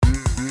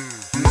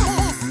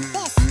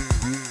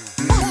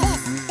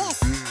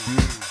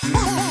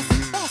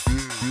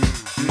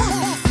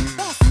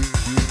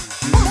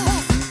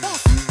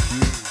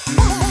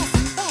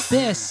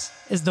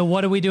is the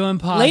What Are We Doing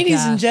podcast.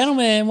 Ladies and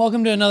gentlemen,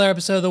 welcome to another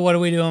episode of the What Are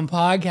We Doing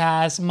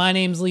podcast. My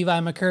name's Levi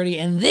McCurdy,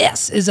 and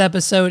this is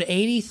episode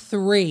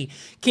 83.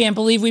 Can't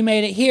believe we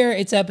made it here.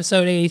 It's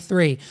episode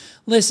 83.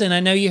 Listen,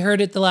 I know you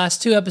heard it the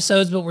last two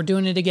episodes, but we're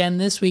doing it again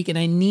this week, and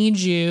I need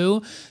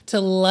you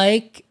to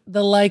like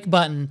the like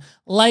button.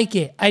 Like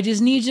it. I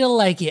just need you to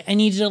like it. I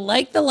need you to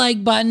like the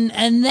like button,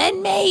 and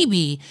then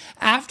maybe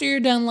after you're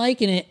done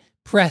liking it,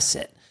 press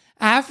it.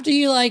 After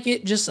you like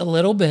it just a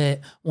little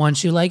bit,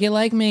 once you like it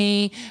like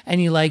me,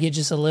 and you like it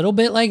just a little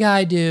bit like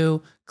I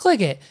do, click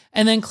it.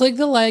 And then click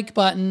the like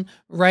button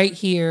right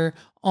here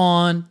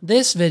on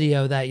this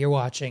video that you're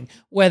watching.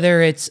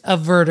 Whether it's a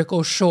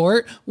vertical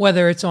short,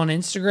 whether it's on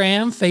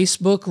Instagram,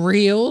 Facebook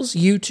Reels,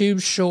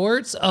 YouTube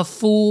Shorts, a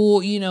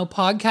full,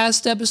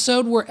 podcast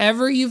episode,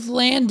 wherever you've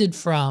landed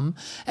from,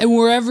 and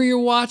wherever you're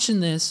watching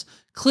this,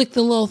 click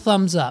the little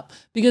thumbs up.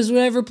 Because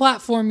whatever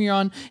platform you're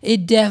on,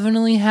 it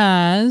definitely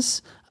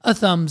has a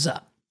thumbs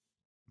up.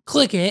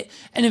 Click it,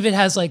 and if it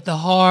has like the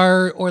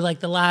heart or like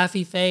the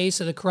laughy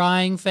face or the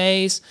crying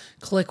face,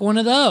 click one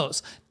of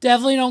those.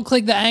 Definitely don't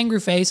click the angry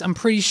face. I'm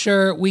pretty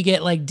sure we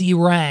get like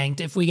deranked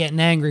if we get an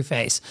angry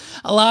face.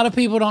 A lot of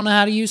people don't know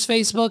how to use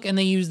Facebook, and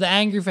they use the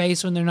angry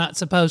face when they're not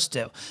supposed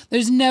to.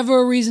 There's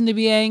never a reason to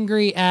be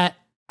angry at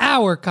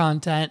our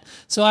content,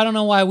 so I don't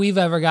know why we've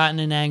ever gotten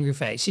an angry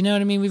face. You know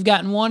what I mean? We've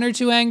gotten one or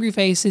two angry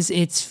faces.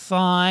 It's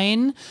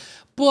fine.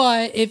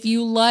 But if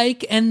you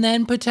like and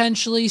then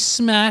potentially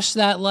smash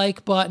that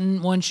like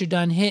button once you're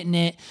done hitting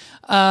it,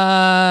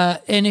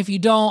 and if you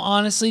don't,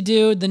 honestly,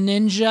 dude, the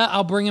ninja,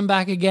 I'll bring him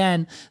back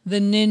again. The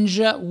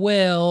ninja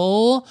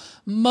will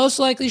most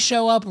likely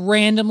show up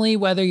randomly,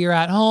 whether you're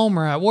at home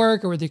or at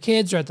work or with your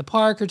kids or at the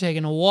park or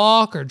taking a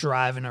walk or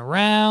driving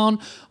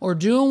around or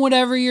doing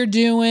whatever you're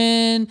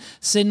doing,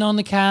 sitting on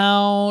the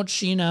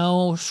couch,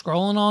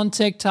 scrolling on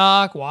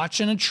TikTok,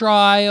 watching a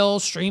trial,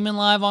 streaming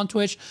live on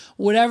Twitch,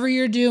 whatever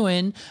you're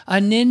doing, a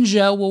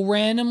ninja will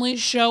randomly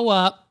show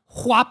up,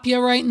 whop you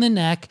right in the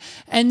neck,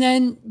 and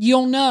then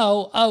you'll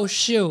know, oh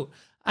shoot,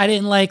 I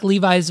didn't like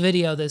Levi's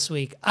video this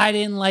week. I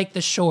didn't like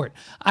the short.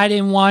 I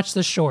didn't watch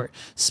the short.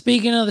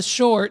 Speaking of the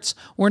shorts,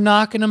 we're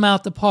knocking them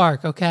out the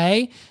park,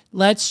 okay?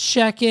 Let's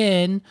check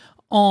in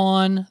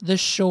on the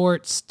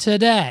shorts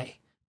today.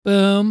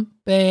 Boom,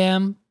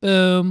 bam,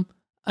 boom,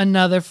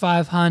 another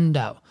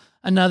 $500,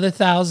 another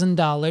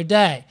 $1,000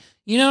 day.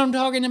 You know what I'm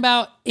talking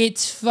about?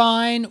 It's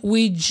fine.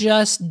 We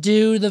just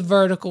do the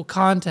vertical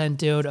content,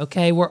 dude,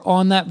 okay? We're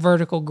on that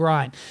vertical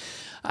grind.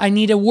 I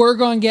need to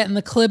work on getting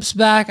the clips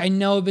back. I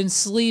know I've been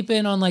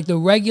sleeping on like the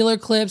regular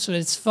clips, but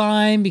it's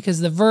fine because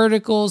the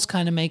verticals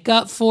kind of make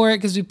up for it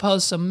because we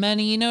post so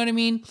many, you know what I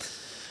mean?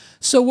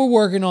 So we're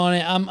working on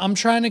it. I'm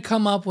trying to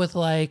come up with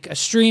like a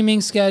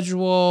streaming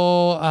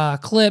schedule, a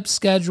clip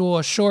schedule,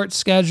 a short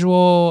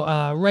schedule,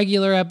 a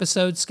regular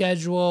episode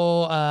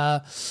schedule,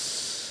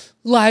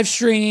 live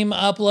stream,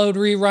 upload,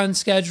 rerun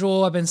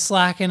schedule. I've been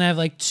slacking.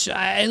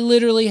 I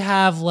literally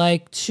have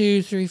like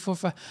 2, 3, 4,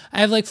 5.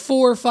 I have like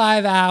 4 or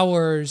 5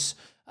 hours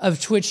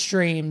of Twitch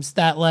streams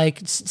that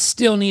like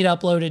still need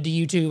uploaded to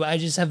YouTube. I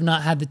just have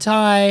not had the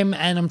time,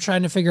 and I'm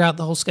trying to figure out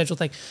the whole schedule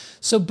thing.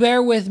 So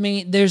bear with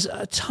me. There's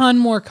a ton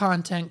more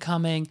content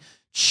coming.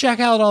 Check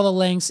out all the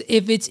links.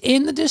 If it's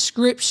in the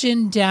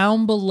description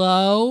down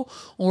below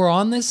or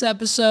on this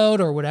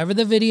episode or whatever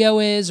the video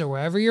is or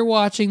wherever you're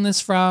watching this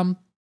from,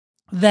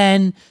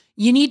 then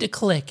you need to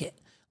click it.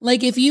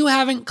 Like if you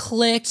haven't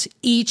clicked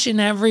each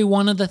and every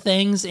one of the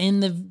things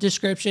in the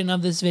description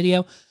of this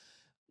video,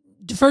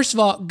 first of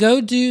all,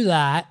 go do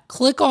that.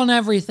 Click on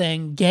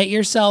everything. Get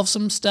yourself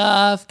some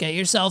stuff. Get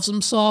yourself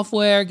some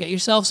software. Get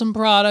yourself some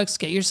products.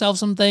 Get yourself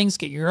some things.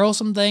 Get your girl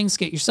some things.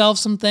 Get yourself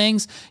some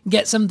things.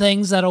 Get some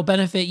things that'll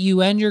benefit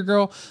you and your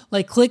girl.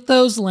 Like click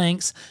those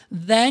links.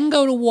 Then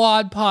go to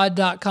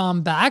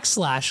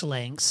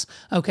wadpod.com/links.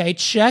 Okay,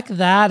 check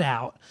that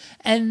out.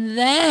 And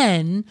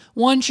then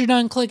once you're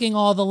done clicking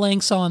all the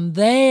links on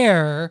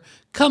there,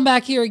 come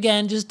back here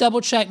again, just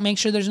double check, make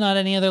sure there's not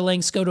any other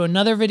links, go to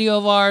another video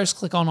of ours,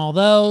 click on all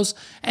those,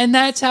 and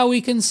that's how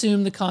we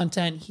consume the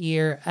content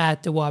here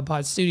at the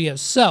WadPod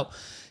Studios. So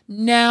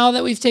now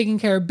that we've taken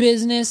care of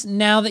business,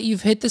 now that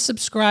you've hit the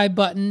subscribe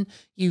button,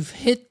 you've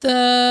hit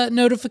the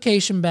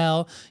notification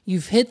bell,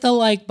 you've hit the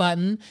like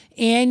button,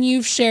 and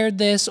you've shared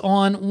this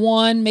on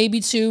 1,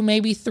 maybe 2,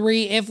 maybe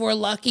 3, if we're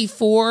lucky,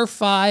 4 or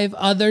 5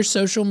 other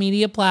social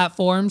media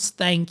platforms,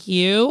 thank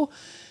you.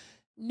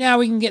 Now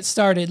we can get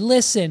started.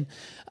 Listen,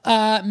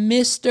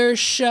 Mr.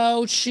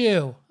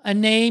 Shou, a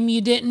name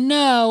you didn't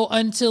know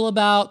until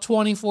about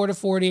 24 to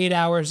 48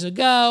 hours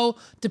ago,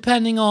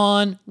 depending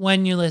on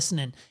when you're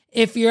listening.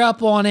 If you're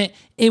up on it,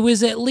 it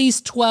was at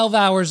least 12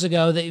 hours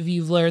ago that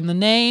you've learned the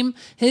name.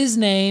 His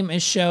name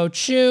is Shou,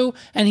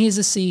 and he's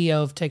the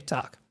CEO of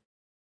TikTok.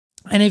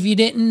 And if you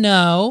didn't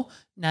know,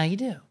 now you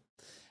do.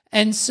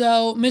 And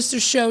so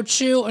Mr.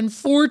 Shou,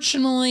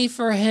 unfortunately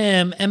for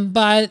him, and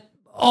by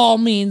all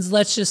means,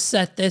 let's just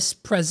set this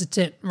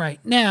precedent right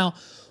now,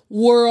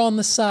 we're on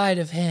the side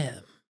of him.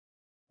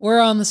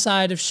 We're on the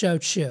side of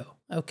Shou,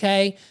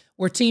 okay?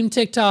 We're Team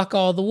TikTok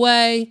all the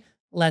way.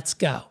 Let's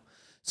go.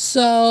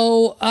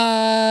 So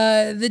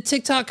the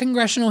TikTok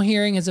congressional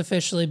hearing has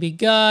officially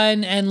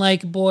begun, and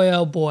like, boy,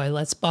 oh boy,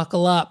 let's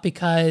buckle up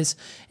because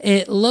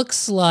it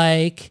looks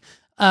like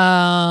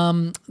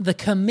the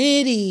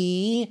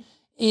committee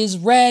is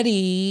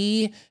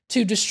ready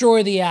to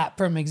destroy the app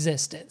from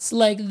existence.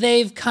 Like,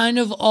 they've kind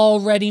of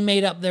already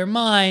made up their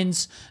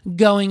minds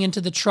going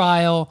into the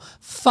trial.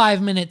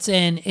 5 minutes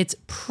in, it's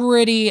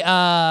pretty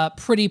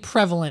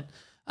prevalent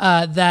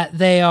that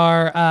they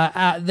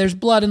are there's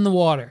blood in the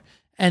water.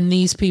 And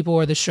these people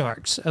are the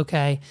sharks,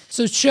 okay?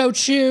 So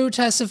Shou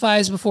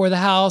testifies before the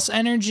House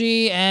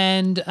Energy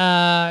and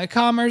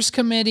Commerce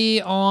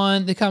Committee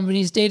on the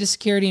company's data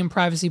security and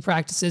privacy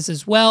practices,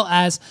 as well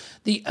as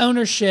the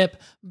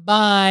ownership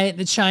by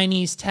the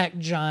Chinese tech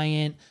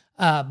giant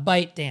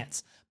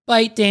ByteDance.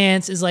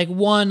 ByteDance is like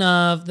one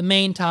of the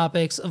main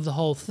topics of the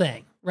whole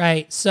thing,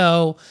 right?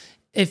 So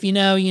if you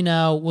know, you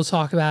know. We'll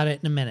talk about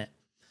it in a minute.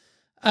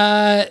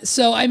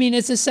 So I mean,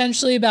 it's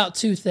essentially about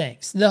two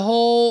things. This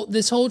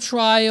whole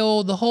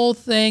trial, the whole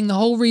thing, the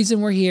whole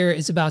reason we're here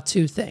is about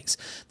two things: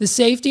 the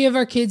safety of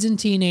our kids and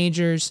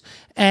teenagers,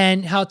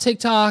 and how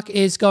TikTok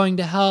is going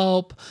to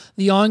help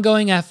the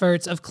ongoing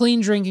efforts of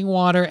clean drinking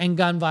water and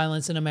gun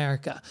violence in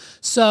America.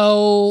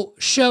 So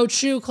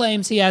Shou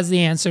claims he has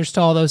the answers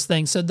to all those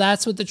things. So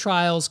that's what the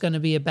trial is going to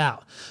be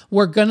about.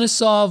 We're going to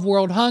solve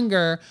world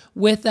hunger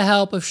with the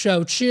help of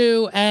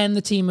Shou and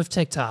the team of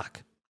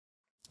TikTok.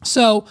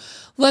 So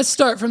let's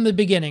start from the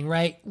beginning,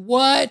 right?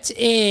 What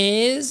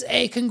is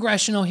a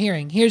congressional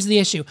hearing? Here's the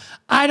issue.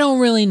 I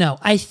don't really know.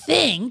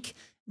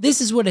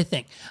 This is what I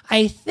think.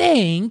 I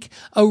think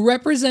a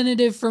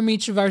representative from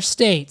each of our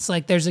states,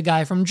 like there's a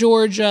guy from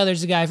Georgia,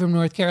 there's a guy from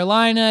North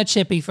Carolina,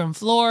 Chippy from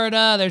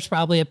Florida, there's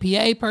probably a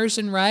PA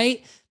person,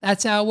 right?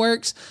 That's how it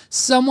works.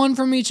 Someone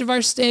from each of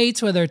our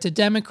states, whether it's a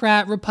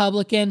Democrat,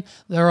 Republican,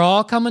 they're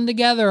all coming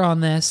together on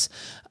this.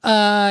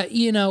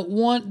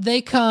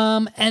 They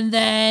come and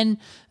then...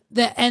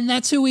 And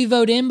that's who we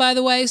vote in, by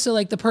the way. So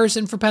like the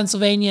person for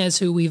Pennsylvania is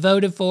who we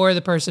voted for. The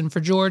person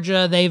for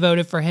Georgia, they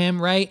voted for him,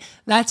 right?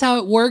 That's how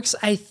it works,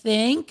 I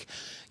think.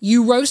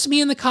 You roast me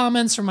in the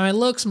comments for my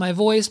looks, my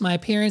voice, my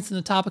appearance, and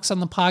the topics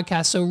on the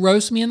podcast. So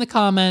roast me in the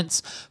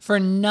comments for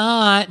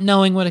not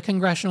knowing what a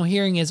congressional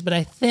hearing is, but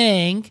I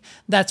think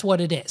that's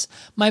what it is.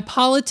 My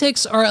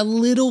politics are a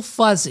little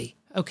fuzzy.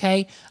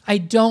 Okay, I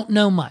don't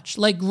know much.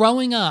 Like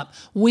growing up,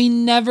 we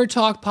never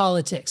talked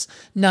politics.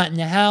 Not in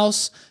the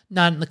house,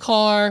 not in the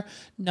car,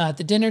 not at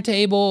the dinner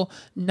table.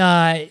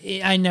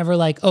 I never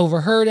like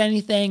overheard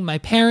anything. My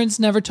parents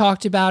never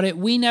talked about it.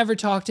 We never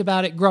talked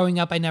about it growing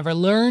up. I never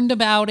learned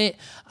about it.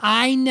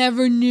 I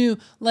never knew,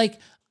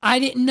 I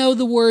didn't know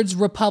the words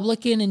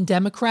Republican and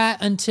Democrat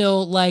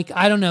until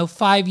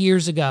 5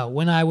 years ago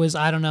when I was,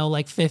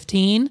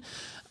 15.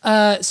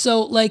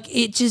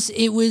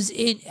 It was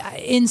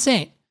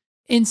insane.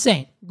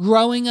 Insane.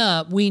 Growing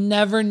up, we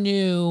never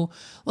knew,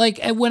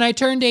 when I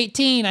turned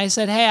 18, I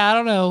said, hey, I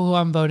don't know who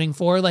I'm voting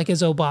for.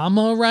 Is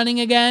Obama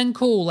running again?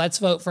 Cool, let's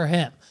vote for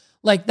him.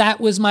 That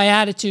was my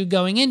attitude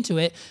going into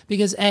it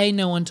because A,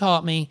 no one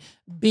taught me.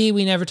 B,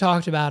 we never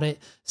talked about it.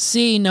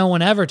 C, no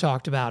one ever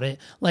talked about it.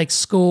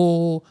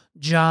 School,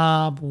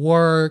 job,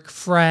 work,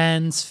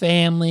 friends,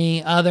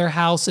 family, other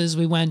houses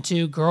we went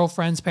to,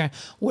 girlfriends, parents,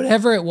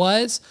 whatever it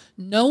was.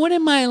 No one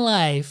in my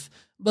life,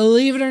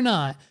 believe it or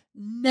not,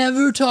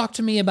 never talk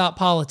to me about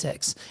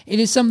politics. It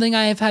is something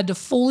I have had to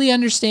fully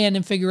understand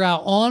and figure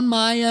out on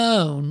my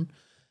own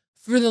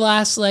for the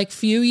last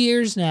few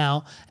years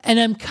now. And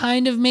I'm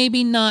kind of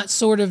maybe not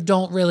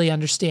don't really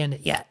understand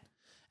it yet.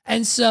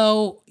 And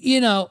so,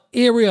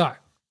 here we are.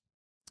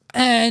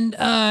 And,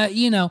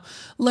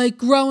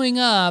 growing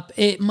up,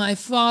 my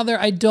father,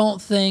 I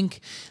don't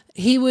think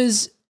he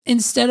was...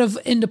 Instead of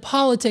into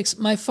politics,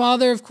 my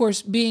father, of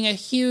course, being a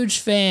huge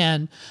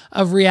fan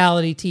of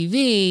reality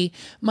TV,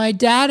 my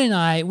dad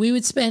and we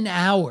would spend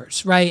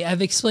hours, right?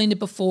 I've explained it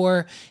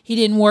before. He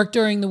didn't work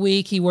during the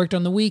week. He worked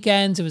on the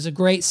weekends. It was a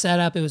great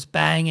setup. It was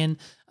banging.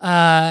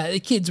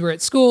 The kids were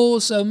at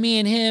school. So me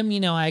and him,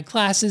 I had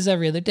classes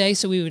every other day.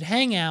 So we would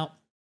hang out.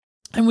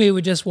 And we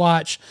would just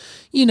watch,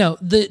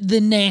 the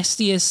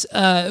nastiest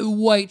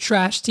white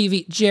trash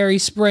TV, Jerry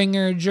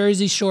Springer,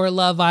 Jersey Shore,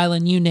 Love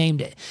Island, you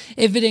named it.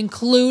 If it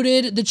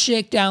included the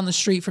chick down the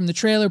street from the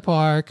trailer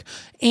park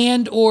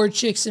and or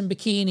chicks in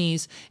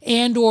bikinis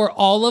and or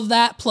all of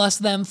that plus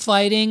them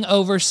fighting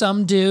over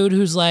some dude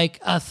who's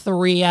a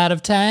 3 out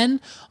of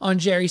 10 on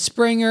Jerry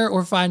Springer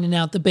or finding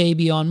out the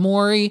baby on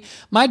Maury.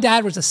 My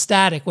dad was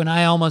ecstatic when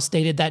I almost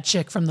dated that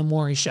chick from the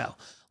Maury show.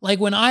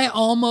 When I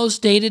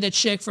almost dated a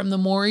chick from the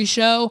Maury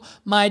show,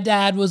 my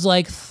dad was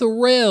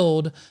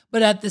thrilled,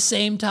 but at the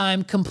same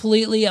time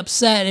completely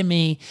upset at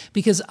me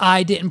because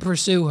I didn't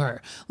pursue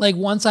her.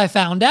 Once I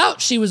found out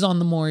she was on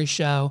the Maury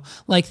show,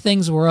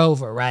 things were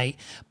over, right?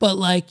 But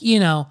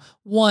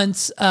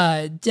once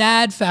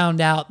dad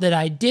found out that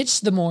I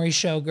ditched the Maury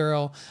show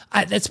girl,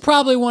 that's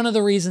probably one of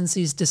the reasons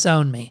he's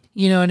disowned me.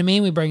 You know what I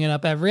mean? We bring it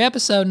up every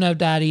episode, no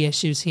daddy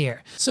issues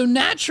here. So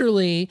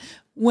naturally,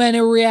 when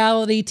a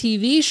reality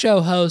TV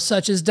show host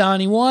such as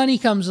Donnie Wani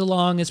comes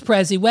along as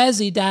Prezi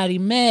Wezi, Daddy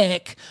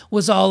Mick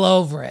was all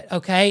over it,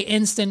 okay?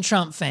 Instant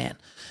Trump fan.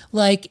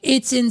 Like,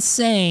 it's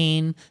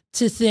insane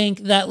to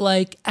think that,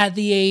 like, at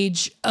the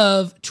age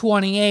of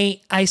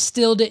 28, I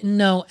still didn't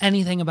know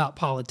anything about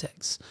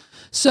politics.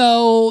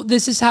 So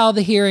this is how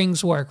the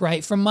hearings work,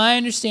 right? From my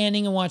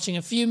understanding and watching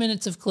a few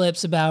minutes of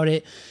clips about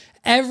it,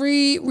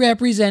 every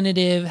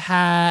representative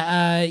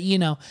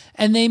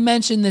and they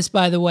mentioned this,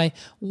 by the way,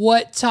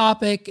 what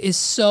topic is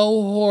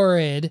so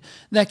horrid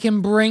that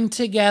can bring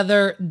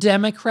together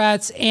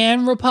Democrats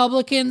and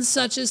Republicans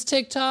such as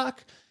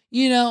TikTok?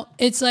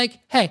 It's like,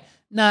 hey,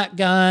 not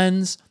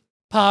guns,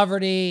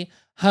 poverty,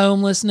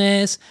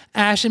 homelessness,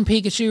 Ash and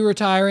Pikachu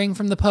retiring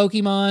from the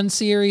Pokemon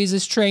series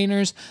as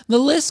trainers. The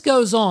list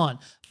goes on.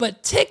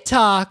 But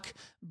TikTok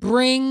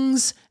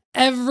brings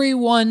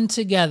everyone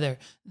together.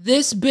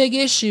 This big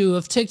issue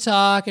of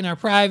TikTok and our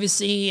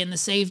privacy and the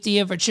safety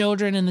of our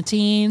children and the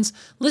teens.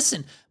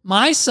 Listen,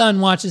 my son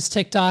watches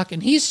TikTok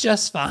and he's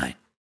just fine,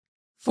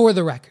 for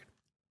the record.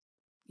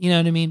 You know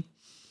what I mean?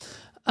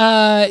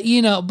 But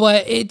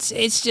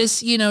it's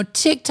just,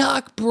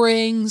 TikTok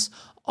brings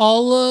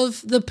all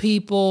of the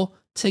people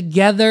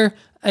together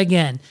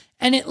again.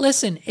 And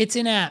it's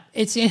an app.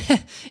 It's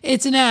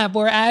an app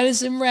where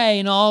Addison Rae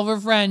and all of her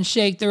friends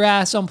shake their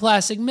ass on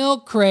plastic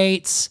milk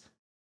crates,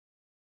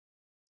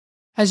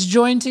 has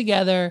joined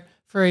together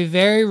for a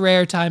very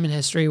rare time in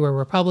history where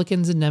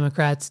Republicans and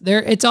Democrats,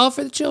 it's all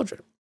for the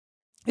children.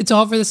 It's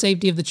all for the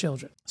safety of the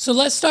children. So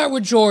let's start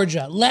with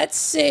Georgia. Let's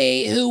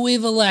see who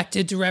we've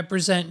elected to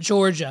represent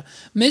Georgia.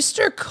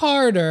 Mr.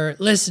 Carter,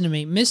 listen to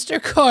me.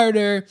 Mr.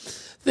 Carter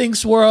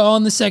thinks we're all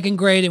in the second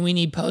grade and we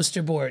need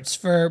poster boards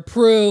for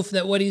proof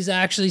that what he's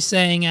actually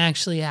saying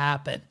actually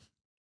happened,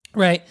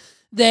 right?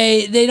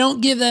 They don't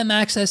give them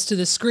access to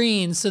the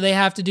screens, so they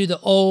have to do the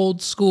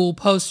old school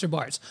poster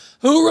boards.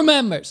 Who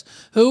remembers?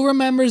 Who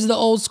remembers the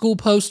old school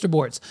poster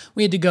boards?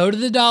 We had to go to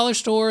the dollar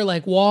store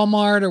like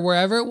Walmart or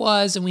wherever it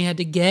was, and we had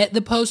to get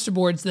the poster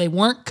boards. They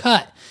weren't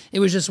cut. It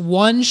was just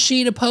one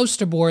sheet of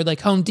poster board, like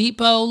Home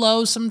Depot,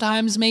 Lowe's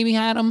sometimes maybe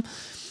had them.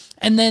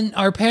 And then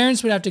our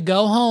parents would have to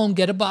go home,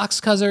 get a box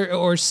cutter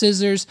or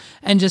scissors,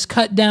 and just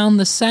cut down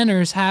the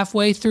centers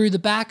halfway through the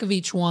back of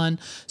each one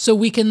so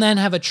we can then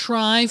have a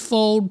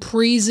tri-fold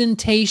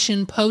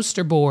presentation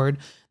poster board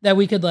that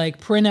we could like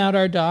print out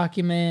our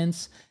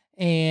documents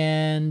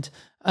and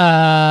sorry,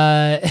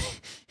 I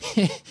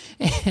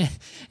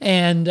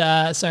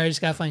just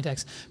got a funny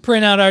text.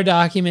 Print out our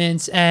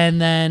documents and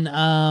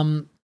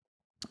then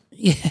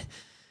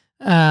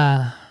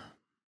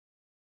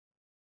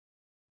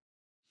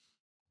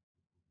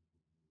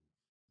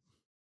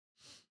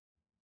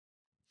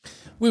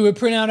we would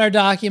print out our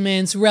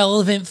documents,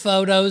 relevant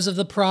photos of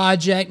the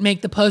project,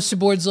 make the poster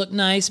boards look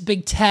nice,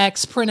 big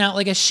text, print out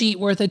like a sheet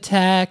worth of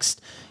text,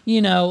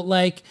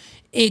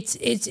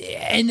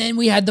 and then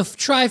we had the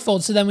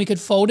trifold, so then we could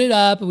fold it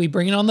up and we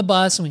bring it on the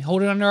bus and we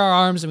hold it under our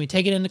arms and we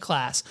take it into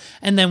class.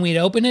 And then we'd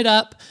open it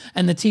up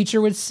and the teacher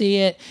would see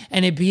it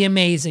and it'd be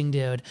amazing,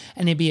 dude.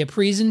 And it'd be a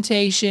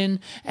presentation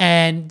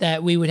and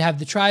that we would have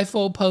the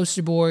trifold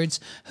poster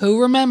boards.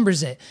 Who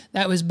remembers it?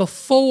 That was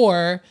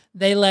before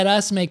they let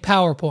us make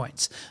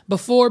PowerPoints.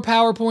 Before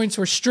PowerPoints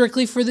were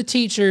strictly for the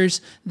teachers,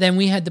 then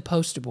we had the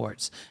poster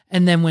boards.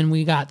 And then when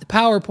we got the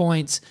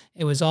PowerPoints,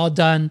 it was all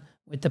done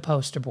with the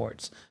poster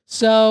boards.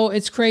 So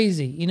it's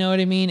crazy. You know what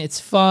I mean? It's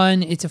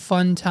fun. It's a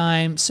fun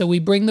time. So we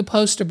bring the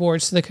poster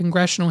boards to the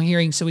congressional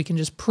hearing so we can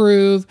just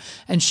prove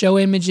and show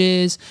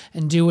images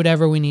and do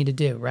whatever we need to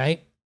do,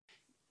 right?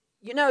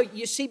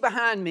 You see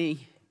behind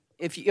me,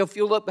 if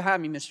you look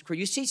behind me, Mr. Crew,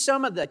 you see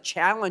some of the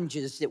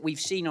challenges that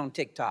we've seen on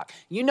TikTok.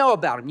 You know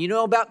about them. You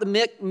know about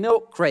the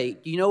milk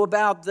crate. You know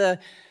about the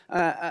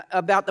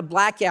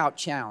blackout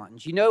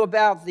challenge. You know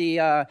about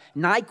the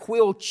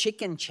NyQuil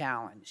chicken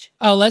challenge.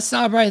 Oh, let's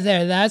stop right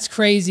there. That's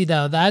crazy,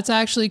 though. That's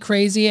actually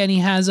crazy, and he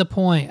has a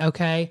point,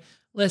 okay?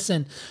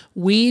 Listen,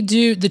 we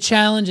do the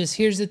challenges.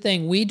 Here's the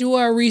thing. We do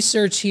our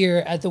research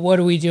here at the What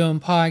Are We Doing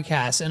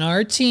podcast, and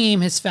our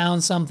team has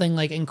found something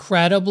like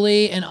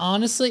incredibly and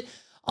honestly,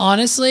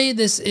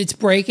 it's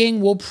breaking.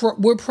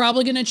 We're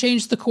probably going to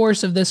change the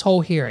course of this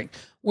whole hearing.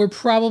 We're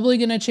probably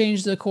going to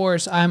change the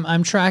course.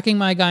 I'm tracking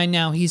my guy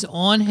now. He's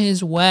on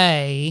his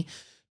way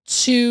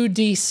to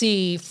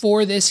DC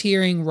for this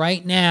hearing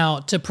right now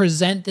to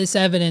present this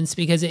evidence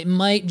because it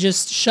might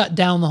just shut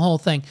down the whole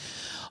thing.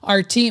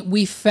 Our team,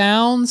 we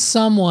found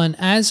someone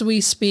as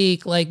we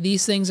speak, like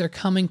these things are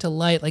coming to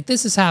light. Like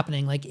this is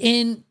happening, like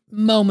in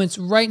moments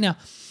right now.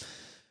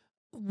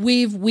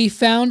 We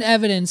found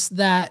evidence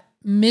that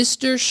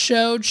Mr.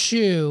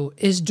 Shou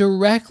is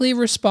directly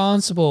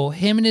responsible.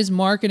 Him and his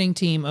marketing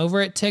team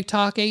over at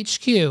TikTok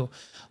HQ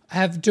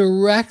have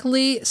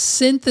directly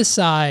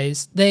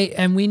synthesized,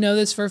 and we know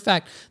this for a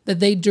fact, that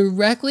they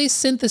directly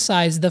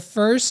synthesized the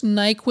first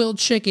NyQuil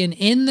chicken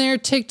in their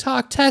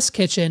TikTok test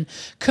kitchen,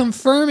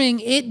 confirming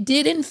it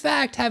did in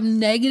fact have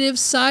negative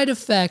side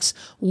effects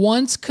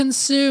once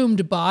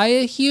consumed by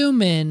a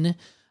human.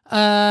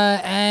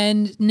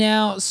 And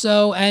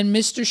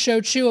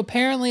Mr. Shou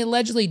apparently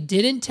allegedly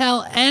didn't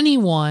tell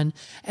anyone,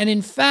 and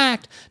in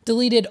fact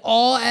deleted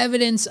all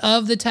evidence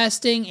of the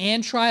testing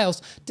and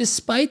trials,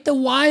 despite the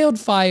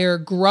wildfire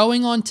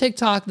growing on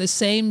TikTok the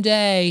same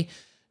day,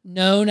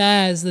 known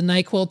as the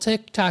NyQuil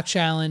TikTok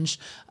challenge.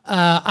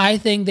 I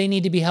think they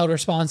need to be held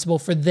responsible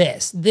for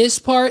this. This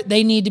part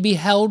they need to be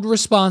held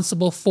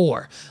responsible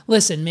for.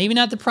 Listen, maybe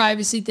not the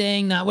privacy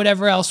thing, not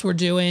whatever else we're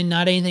doing,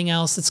 not anything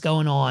else that's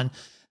going on.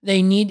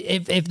 They need,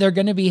 if they're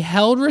going to be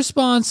held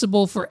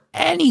responsible for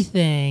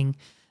anything,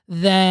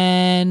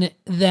 then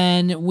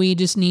we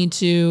just need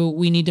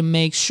to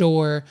make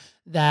sure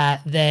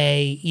that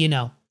they,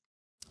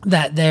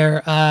 that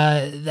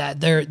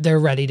they're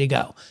ready to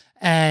go,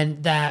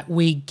 and that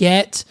we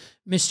get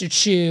Mr.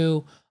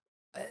 Shou.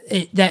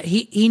 That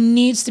he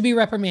needs to be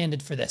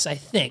reprimanded for this, I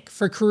think,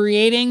 for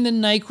creating the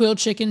NyQuil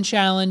chicken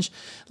challenge.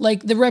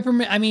 Like the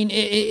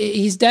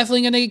he's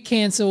definitely going to get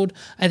canceled.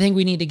 I think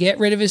we need to get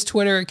rid of his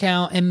Twitter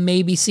account and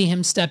maybe see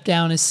him step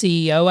down as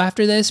CEO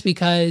after this,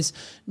 because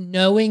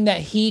knowing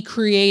that he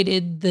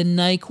created the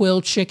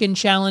NyQuil chicken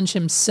challenge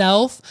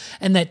himself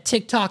and that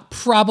TikTok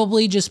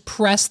probably just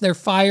pressed their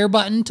fire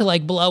button to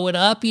like blow it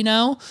up,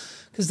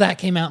 because that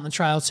came out in the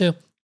trial too.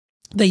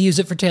 They use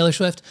it for Taylor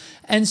Swift.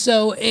 And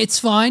so it's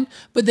fine,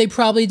 but they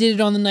probably did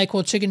it on the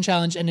NyQuil chicken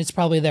challenge, and it's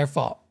probably their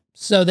fault.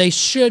 So they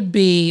should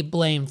be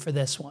blamed for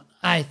this one,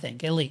 I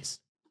think, at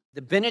least.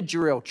 The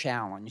Benadryl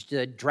challenge,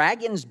 the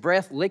Dragon's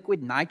Breath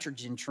liquid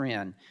nitrogen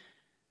trend,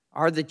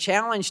 are the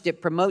challenge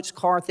that promotes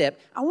car theft.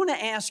 I want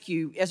to ask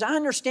you, as I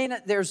understand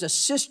it, there's a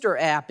sister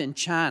app in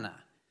China,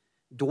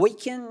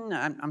 Douyin.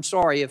 I'm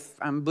sorry if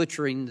I'm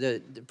butchering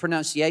the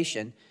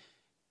pronunciation.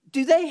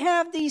 Do they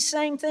have these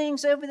same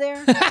things over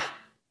there?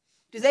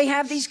 Do they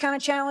have these kind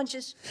of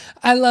challenges?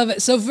 I love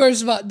it. So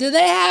first of all, do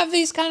they have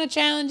these kind of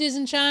challenges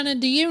in China?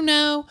 Do you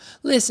know?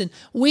 Listen,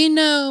 we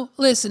know.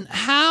 Listen,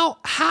 how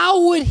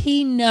would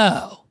he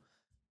know?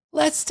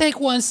 Let's take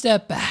one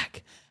step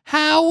back.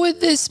 How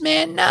would this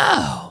man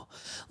know?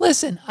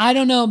 Listen, I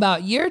don't know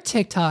about your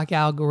TikTok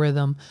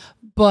algorithm,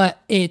 but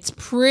it's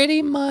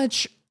pretty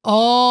much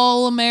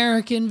all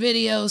American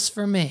videos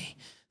for me.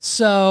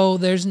 So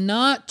there's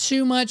not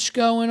too much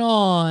going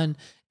on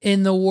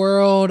in the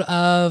world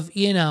of,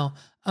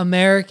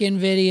 American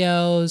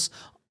videos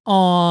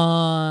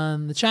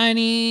on the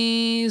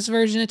Chinese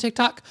version of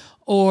TikTok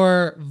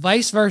or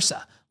vice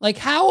versa. Like,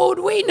 how would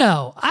we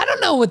know? I don't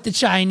know what the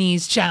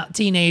Chinese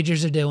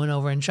teenagers are doing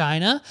over in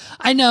China.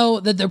 I know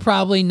that they're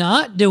probably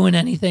not doing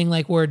anything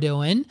like we're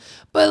doing,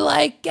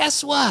 but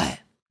guess what?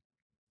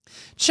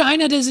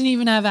 China doesn't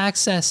even have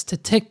access to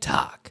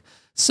TikTok.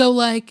 So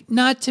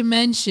not to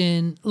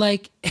mention,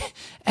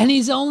 and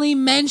he's only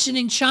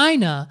mentioning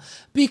China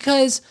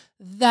because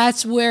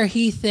that's where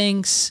he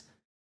thinks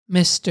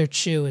Mr.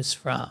 Shou is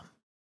from.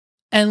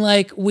 And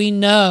we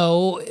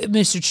know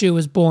Mr. Shou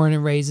was born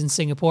and raised in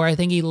Singapore. I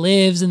think he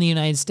lives in the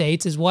United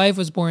States. His wife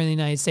was born in the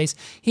United States.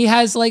 He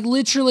has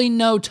literally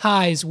no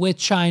ties with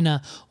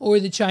China or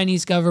the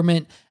Chinese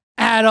government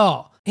at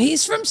all.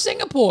 He's from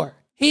Singapore.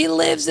 He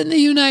lives in the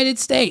United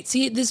States.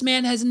 This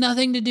man has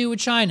nothing to do with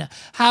China.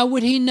 How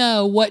would he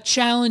know what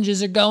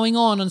challenges are going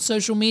on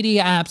social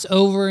media apps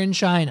over in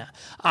China?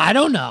 I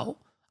don't know.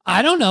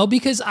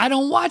 Because I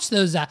don't watch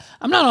those apps.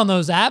 I'm not on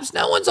those apps.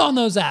 No one's on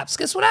those apps.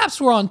 Guess what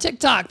apps we're on?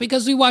 TikTok,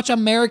 because we watch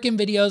American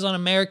videos on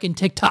American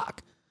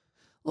TikTok.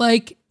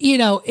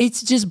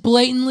 It's just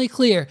blatantly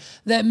clear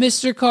that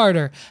Mr.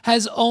 Carter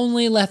has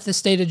only left the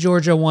state of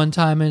Georgia one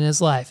time in his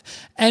life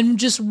and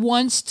just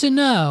wants to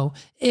know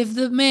if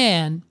the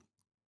man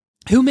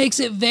who makes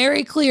it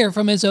very clear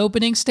from his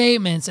opening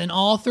statements and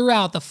all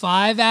throughout the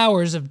 5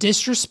 hours of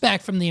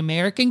disrespect from the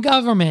American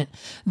government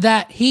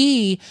that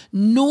he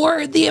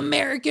nor the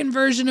American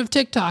version of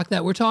TikTok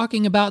that we're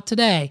talking about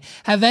today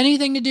have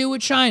anything to do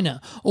with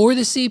China or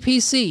the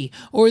CPC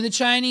or the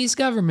Chinese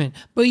government,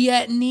 but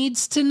yet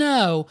needs to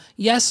know,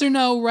 yes or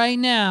no right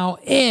now,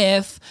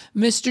 if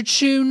Mr.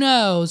 Shou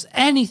knows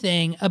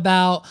anything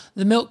about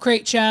the milk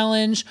crate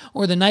challenge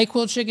or the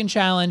NyQuil chicken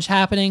challenge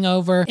happening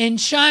over in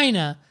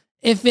China.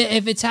 If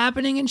it's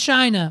happening in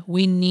China,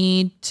 we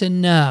need to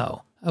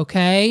know,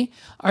 okay?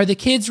 Are the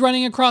kids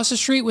running across the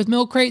street with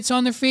milk crates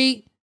on their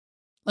feet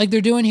like they're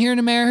doing here in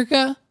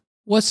America?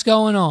 What's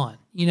going on?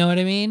 You know what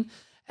I mean?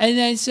 And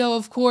then so,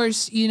 of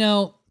course,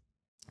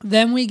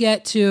 then we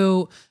get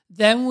to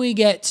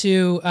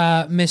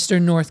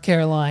Mr. North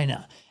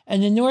Carolina.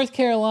 And the North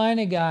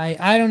Carolina guy,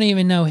 I don't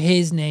even know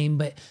his name,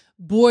 but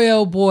boy,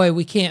 oh boy,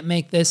 we can't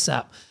make this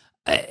up.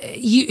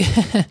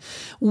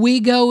 We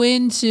go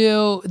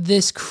into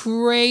this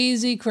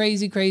crazy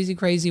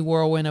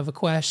whirlwind of a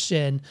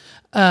question.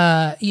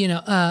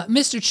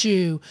 Mr.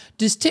 Shou,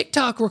 does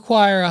TikTok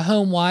require a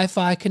home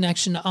Wi-Fi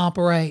connection to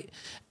operate?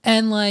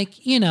 And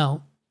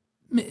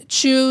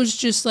Shou's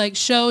just like,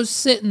 Shou's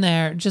sitting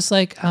there, just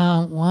like,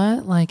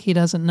 what? Like, he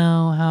doesn't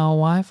know how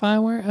Wi-Fi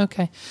works?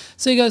 Okay.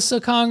 So he goes, so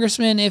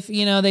Congressman, if,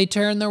 they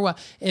turn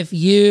if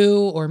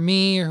you or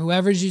me or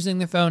whoever's using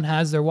their phone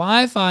has their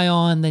Wi-Fi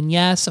on, then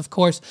yes, of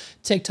course,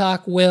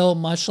 TikTok will,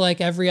 much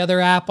like every other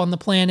app on the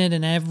planet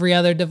and every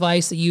other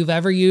device that you've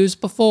ever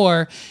used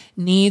before,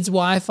 needs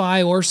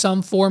Wi-Fi or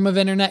some form of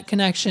internet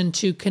connection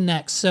to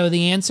connect. So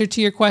the answer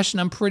to your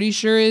question, I'm pretty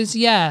sure, is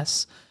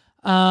yes.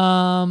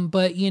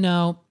 But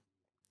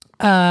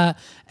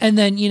and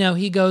then,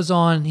 he goes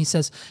on, he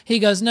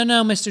goes, no,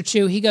 Mr.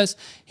 Chu.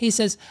 He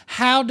says,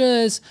 how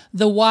does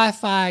the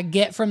Wi-Fi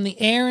get from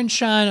the air in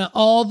China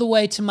all the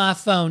way to my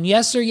phone?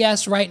 Yes or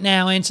yes right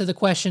now. Answer the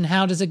question.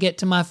 How does it get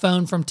to my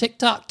phone from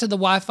TikTok to the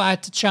Wi-Fi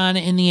to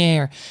China in the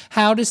air?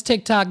 How does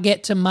TikTok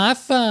get to my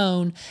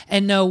phone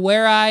and know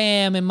where I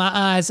am in my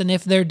eyes and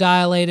if they're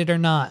dilated or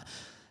not?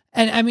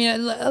 And I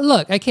mean,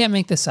 look, I can't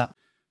make this up.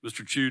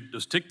 Mr. Chu,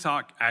 does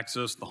TikTok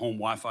access the home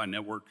Wi-Fi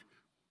network?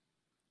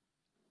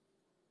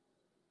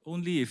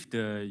 Only if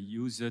the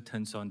user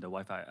turns on the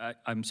Wi-Fi.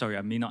 I'm sorry,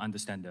 I may not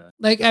understand the...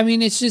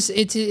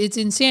 It's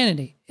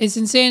insanity. It's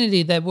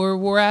insanity that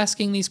we're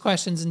asking these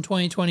questions in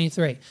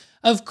 2023.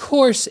 Of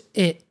course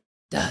it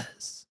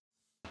does.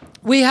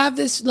 We have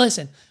this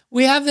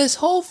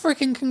whole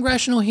freaking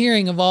congressional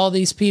hearing of all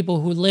these people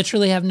who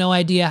literally have no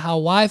idea how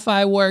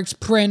Wi-Fi works,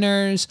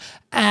 printers,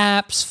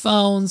 apps,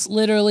 phones,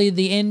 literally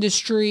the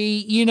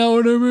industry, you know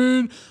what I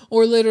mean?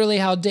 Or literally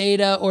how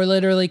data or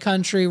literally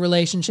country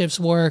relationships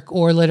work,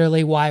 or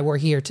literally why we're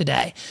here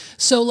today.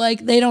 So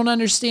they don't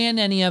understand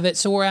any of it.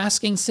 So we're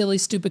asking silly,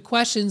 stupid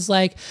questions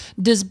like,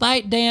 does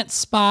ByteDance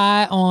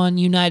spy on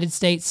United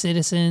States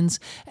citizens?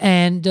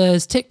 And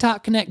does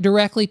TikTok connect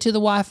directly to the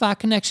Wi-Fi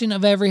connection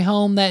of every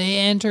home that it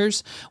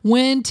enters?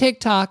 When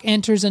TikTok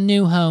enters a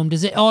new home,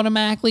 does it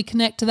automatically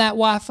connect to that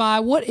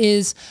Wi-Fi? What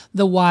is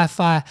the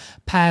Wi-Fi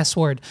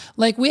password?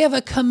 We have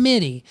a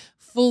committee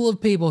full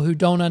of people who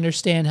don't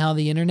understand how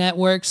the internet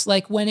works,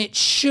 when it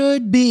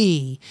should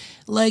be.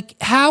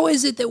 How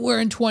is it that we're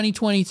in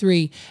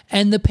 2023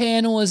 and the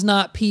panel is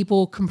not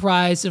people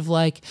comprised of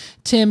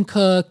Tim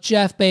Cook,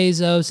 Jeff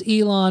Bezos,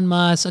 Elon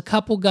Musk, a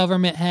couple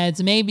government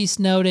heads, maybe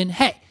Snowden?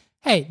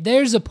 Hey,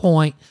 there's a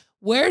point.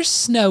 Where's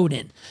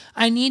Snowden?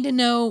 I need to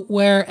know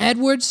where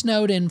Edward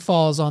Snowden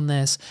falls on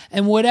this,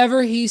 and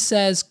whatever he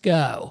says,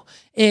 go.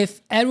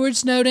 If Edward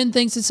Snowden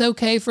thinks it's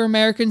okay for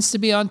Americans to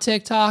be on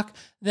TikTok,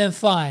 then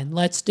fine,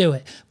 let's do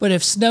it. But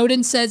if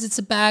Snowden says it's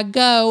a bad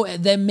go,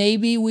 then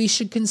maybe we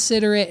should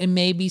consider it and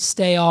maybe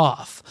stay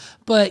off.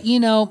 But,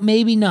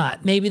 maybe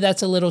not. Maybe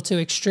that's a little too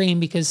extreme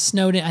because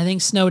I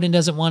think Snowden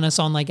doesn't want us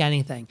on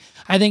anything.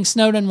 I think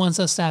Snowden wants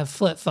us to have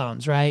flip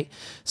phones, right?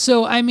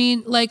 So, I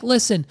mean,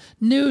 listen,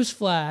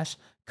 newsflash,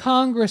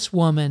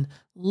 Congresswoman,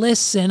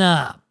 listen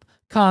up.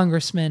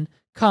 Congressman,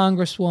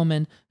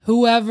 Congresswoman,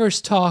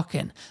 whoever's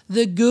talking,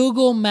 the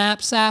Google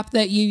Maps app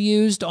that you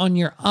used on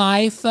your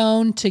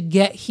iPhone to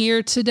get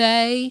here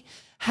today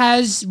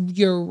has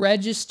your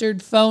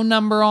registered phone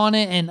number on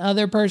it and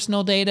other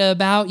personal data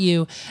about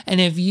you. And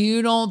if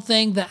you don't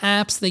think the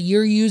apps that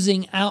you're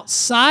using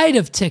outside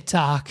of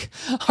TikTok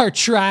are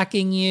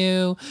tracking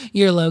you,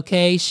 your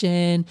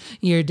location,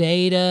 your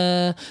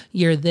data,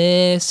 your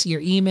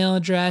email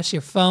address,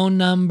 your phone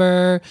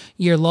number,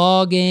 your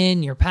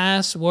login, your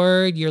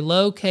password, your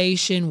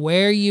location,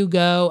 where you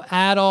go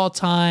at all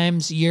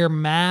times, your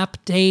map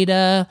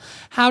data,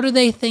 how do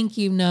they think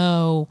you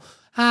know?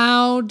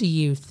 How do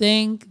you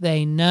think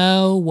they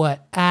know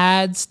what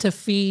ads to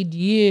feed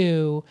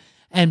you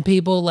and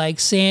people like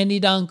Sandy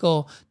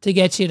Dunkel to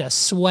get you to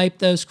swipe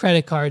those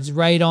credit cards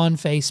right on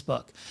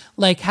Facebook?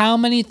 How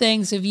many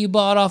things have you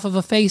bought off of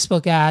a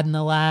Facebook ad in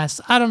the last,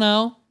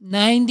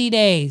 90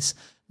 days?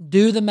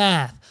 Do the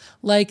math.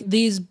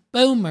 These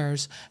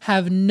boomers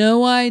have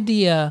no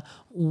idea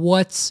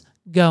what's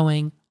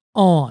going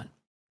on.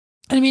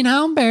 I mean,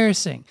 how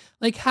embarrassing.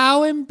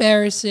 How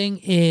embarrassing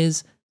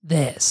is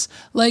this?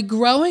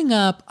 Growing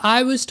up,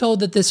 I was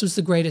told that this was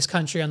the greatest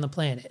country on the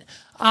planet.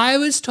 I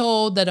was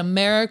told that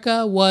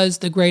America was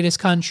the greatest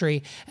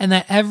country and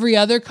that every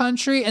other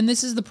country, and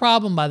this is the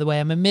problem, by the way,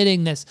 I'm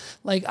admitting this,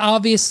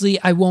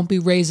 obviously I won't be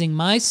raising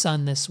my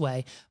son this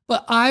way,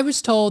 but I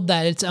was told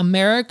that it's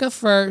America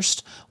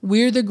first,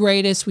 we're the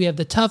greatest, we have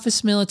the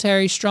toughest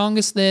military,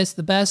 strongest this,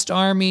 the best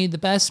army, the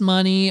best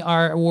money,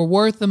 we're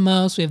worth the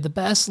most, we have the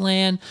best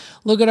land,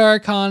 look at our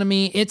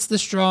economy, it's the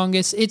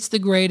strongest, it's the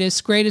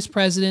greatest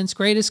presidents,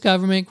 greatest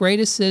government,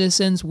 greatest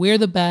citizens, we're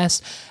the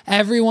best,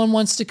 everyone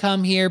wants to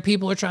come here,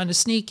 people are trying to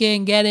sneak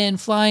in, get in,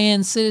 fly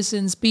in,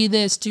 citizens, be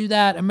this, do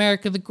that,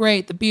 America the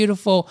great, the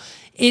beautiful.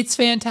 It's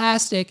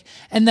fantastic.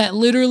 And that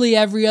literally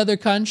every other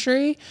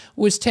country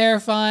was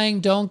terrifying.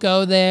 Don't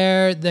go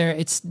there.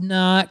 It's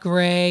not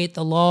great.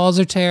 The laws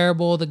are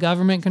terrible. The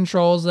government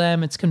controls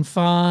them. It's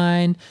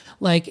confined.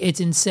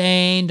 It's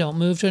insane. Don't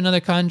move to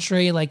another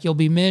country. You'll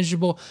be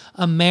miserable.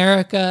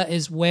 America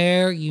is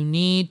where you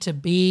need to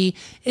be,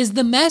 is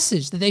the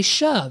message that they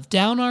shove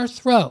down our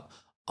throat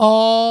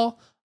all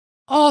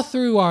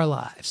through our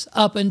lives,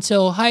 up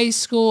until high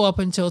school, up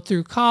until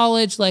through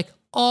college,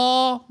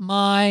 all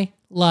my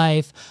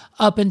life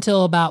up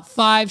until about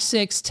 5,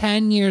 6,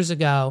 10 years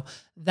ago.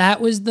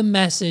 That was the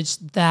message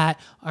that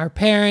our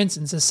parents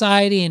and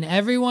society and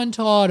everyone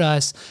taught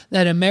us,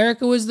 that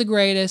America was the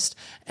greatest.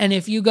 And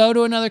if you go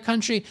to another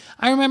country,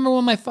 I remember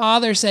when my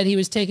father said he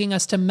was taking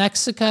us to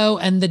Mexico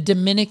and the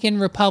Dominican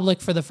Republic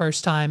for the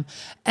first time.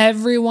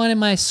 Everyone in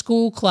my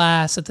school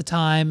class at the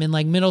time, in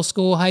like middle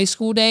school, high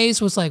school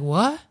days, was like,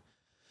 what?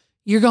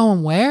 You're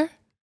going where?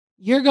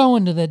 You're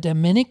going to the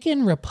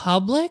Dominican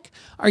Republic?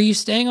 Are you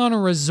staying on a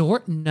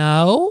resort?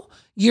 No.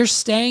 You're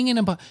staying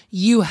in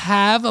you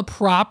have a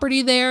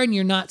property there, and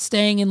you're not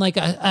staying in like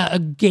a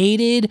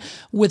gated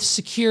with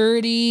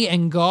security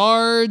and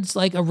guards,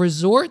 like a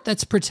resort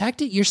that's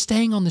protected. You're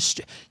staying on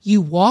the you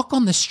walk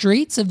on the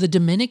streets of the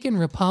Dominican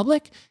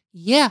Republic?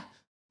 Yeah,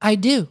 I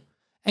do.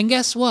 And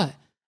guess what?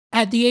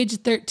 At the age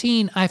of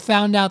 13, I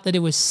found out that it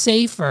was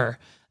safer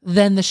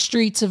than the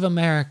streets of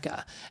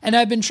America. And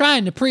I've been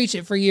trying to preach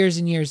it for years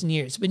and years and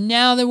years. But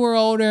now that we're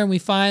older and we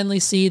finally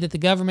see that the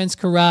government's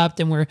corrupt,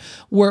 and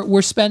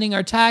we're spending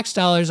our tax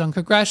dollars on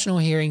congressional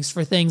hearings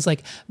for things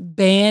like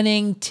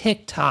banning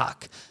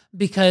TikTok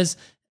because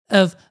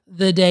of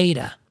the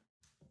data,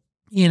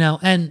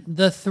 and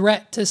the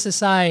threat to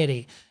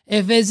society.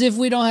 As if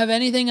we don't have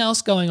anything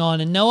else going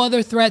on and no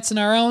other threats in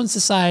our own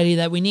society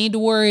that we need to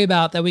worry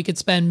about that we could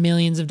spend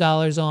millions of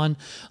dollars on,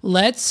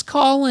 let's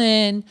call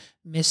in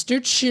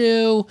Mr.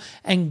 Shou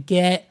and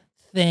get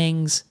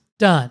things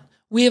done.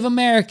 We have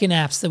American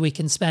apps that we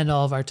can spend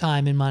all of our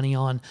time and money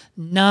on,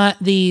 not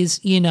these,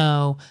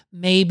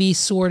 maybe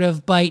sort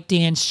of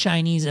ByteDance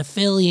Chinese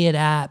affiliate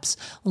apps.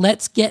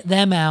 Let's get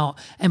them out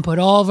and put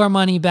all of our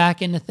money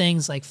back into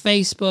things like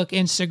Facebook,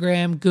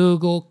 Instagram,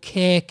 Google,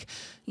 Kick,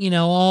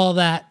 all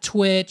that,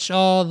 Twitch,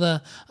 all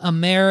the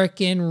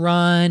American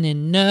run,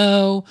 and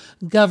no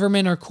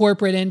government or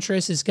corporate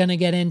interest is going to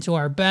get into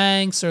our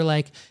banks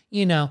or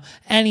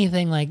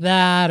anything like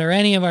that, or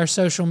any of our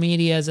social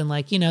medias, and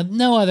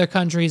no other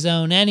countries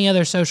own any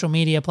other social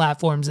media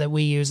platforms that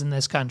we use in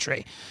this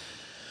country,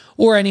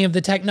 or any of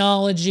the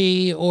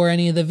technology, or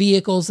any of the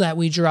vehicles that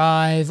we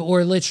drive,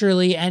 or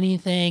literally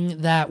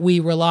anything that we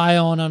rely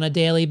on a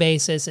daily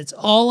basis. It's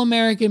all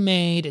American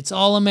made. It's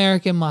all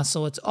American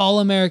muscle. It's all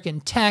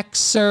American tech,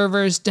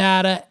 servers,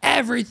 data,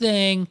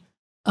 everything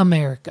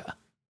America.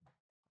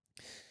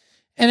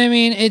 And I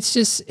mean, it's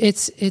just,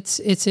 it's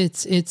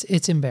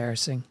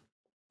embarrassing.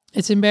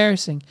 It's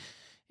embarrassing.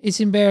 It's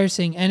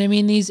embarrassing. And I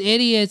mean, these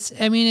idiots,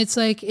 it's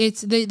like,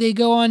 they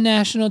go on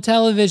national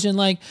television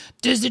like,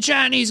 does the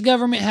Chinese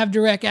government have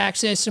direct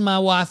access to my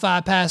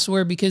Wi-Fi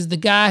password? Because the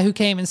guy who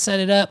came and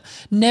set it up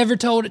never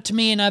told it to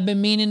me, and I've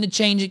been meaning to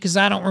change it because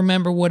I don't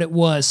remember what it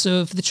was.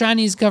 So if the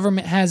Chinese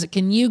government has it,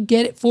 can you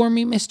get it for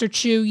me, Mr.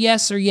 Shou?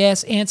 Yes or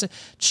yes? Answer.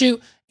 Shou,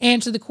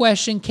 answer the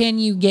question. Can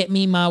you get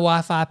me my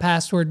Wi-Fi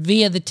password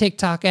via the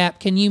TikTok app?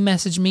 Can you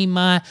message me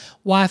my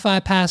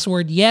Wi-Fi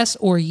password? Yes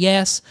or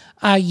yes?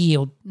 I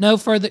yield. No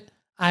further.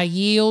 I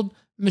yield.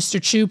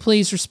 Mr. Shou,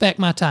 please respect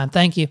my time.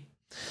 Thank you.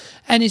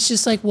 And it's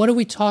just like, what are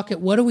we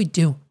talking? What do we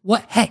do?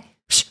 What? Hey,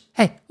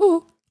 hey,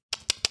 ooh.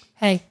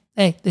 Hey,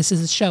 this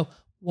is a show.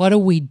 What are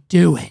we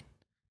doing?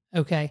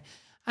 Okay.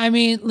 I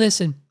mean,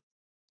 listen,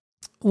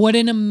 what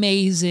an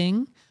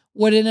amazing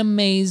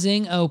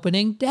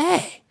opening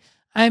day.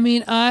 I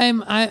mean,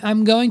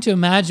 I'm going to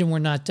imagine we're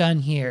not done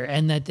here,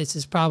 and that this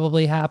is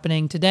probably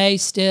happening today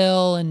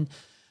still, and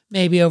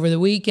maybe over the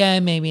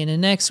weekend, maybe in the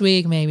next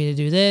week, maybe to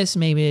do this,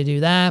 maybe to do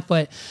that.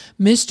 But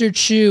Mr.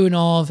 Shou and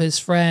all of his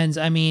friends,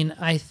 I mean,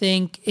 I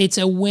think it's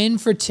a win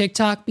for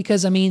TikTok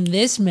because, I mean,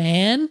 this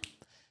man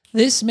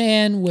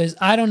was,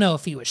 I don't know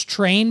if he was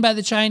trained by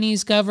the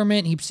Chinese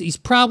government. He's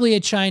probably a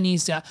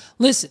Chinese guy.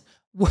 Listen,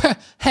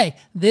 hey,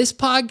 this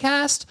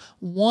podcast,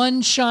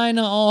 one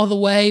China all the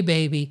way,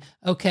 baby.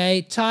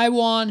 Okay,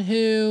 Taiwan,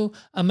 who,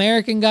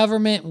 American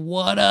government,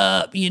 what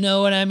up? You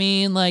know what I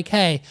mean? Like,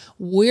 hey,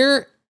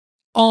 we're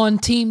on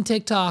Team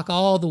TikTok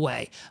all the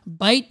way.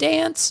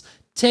 ByteDance,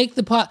 take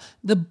the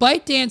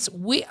ByteDance.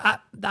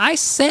 I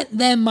sent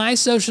them my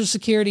social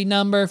security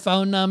number,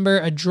 phone number,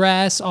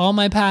 address, all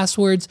my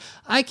passwords.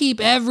 I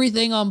keep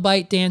everything on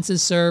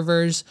ByteDance's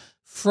servers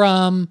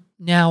from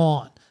now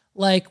on.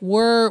 Like,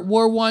 we're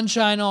one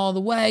China all the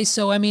way.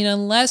 So, I mean,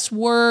 unless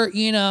we're,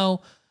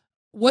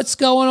 what's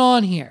going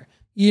on here?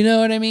 You know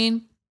what I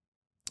mean?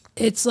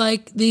 It's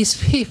like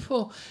these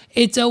people,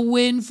 it's a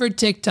win for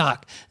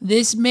TikTok.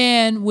 This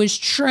man was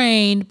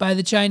trained by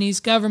the Chinese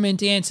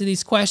government to answer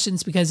these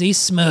questions because he's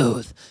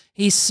smooth.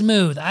 He's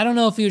smooth. I don't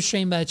know if he was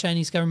trained by the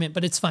Chinese government,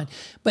 but it's fine.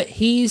 But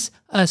he's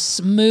a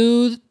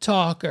smooth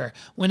talker.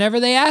 Whenever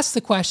they ask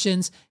the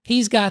questions,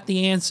 he's got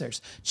the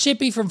answers.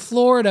 Chippy from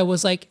Florida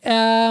was like,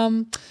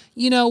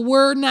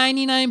 we're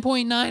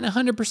 99.9,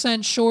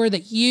 100% sure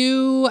that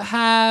you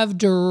have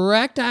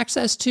direct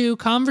access to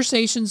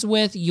conversations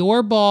with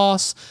your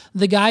boss,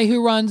 the guy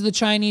who runs the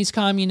Chinese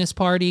Communist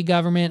Party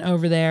government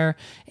over there.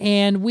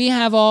 And we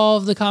have all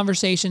of the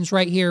conversations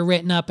right here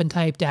written up and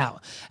typed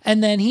out.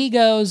 And then he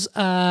goes,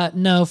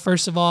 no,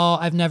 first of all,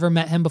 I've never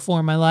met him before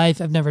in my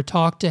life. I've never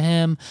talked to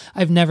him.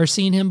 I've never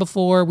seen him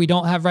before. We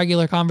don't have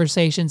regular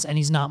conversations, and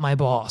he's not my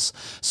boss.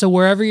 So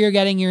wherever you're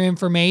getting your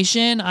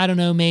information, I don't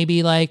know,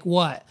 maybe like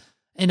what?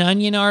 An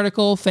Onion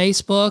article,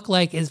 Facebook,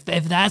 like if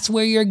that's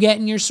where you're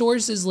getting your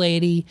sources,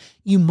 lady,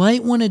 you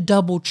might want to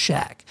double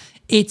check.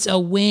 It's a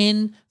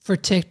win for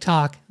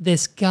TikTok.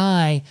 This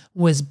guy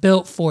was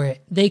built for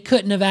it. They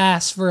couldn't have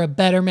asked for a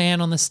better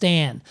man on the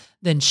stand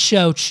than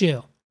Shou.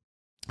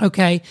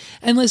 Okay?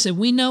 And listen,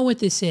 we know what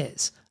this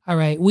is. All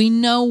right? We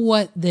know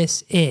what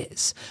this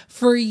is.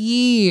 For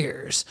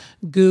years,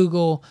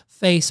 Google,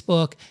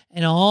 Facebook,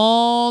 and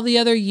all the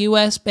other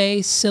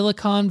US-based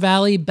Silicon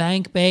Valley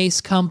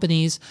bank-based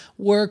companies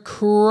were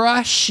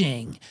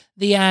crushing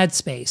the ad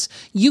space.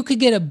 You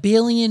could get 1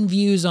 billion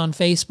views on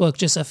Facebook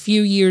just a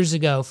few years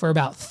ago for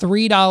about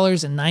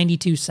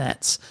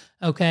 $3.92.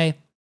 Okay?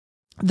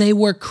 They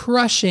were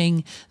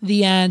crushing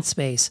the ad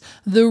space.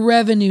 The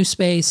revenue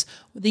space,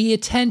 the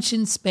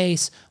attention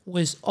space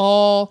was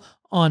all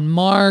on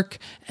Mark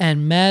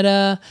and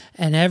Meta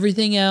and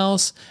everything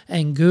else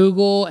and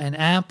Google and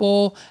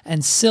Apple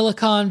and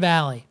Silicon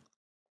Valley.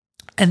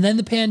 And then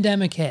the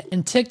pandemic hit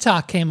and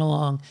TikTok came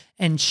along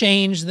and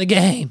changed the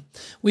game.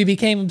 We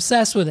became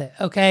obsessed with it,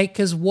 okay?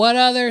 Because what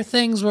other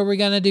things were we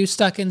going to do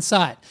stuck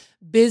inside?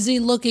 Busy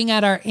looking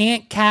at our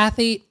Aunt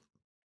Kathy,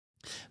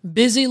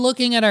 busy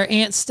looking at our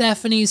Aunt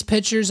Stephanie's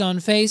pictures on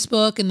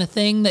Facebook and the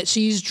thing that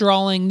she's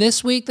drawing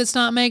this week that's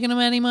not making them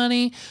any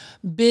money.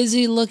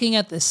 Busy looking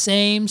at the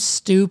same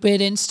stupid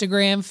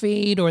Instagram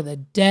feed or the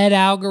dead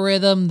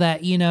algorithm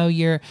that, you know,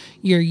 your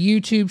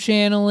YouTube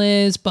channel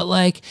is. But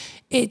like,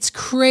 it's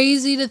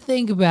crazy to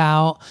think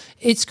about.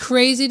 It's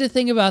crazy to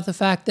think about the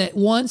fact that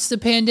once the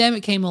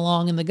pandemic came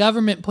along and the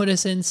government put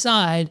us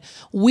inside,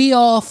 we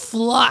all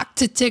flocked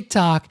to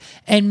TikTok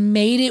and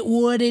made it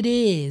what it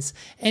is.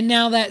 And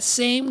now that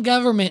same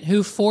government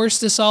who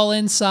forced us all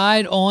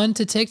inside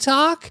onto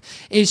TikTok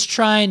is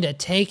trying to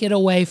take it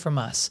away from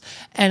us.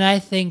 And I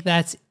think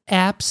that's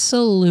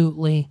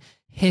absolutely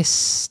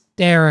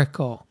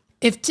hysterical.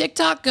 If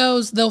TikTok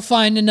goes, they'll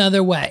find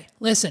another way.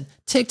 Listen,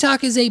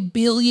 TikTok is $1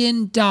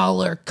 billion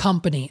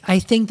company. I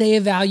think they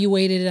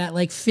evaluated it at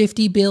like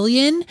 50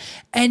 billion.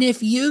 And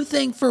if you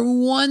think for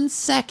 1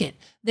 second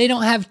they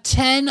don't have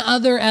 10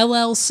 other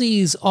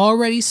LLCs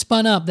already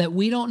spun up that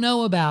we don't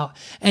know about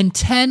and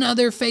 10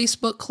 other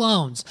Facebook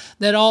clones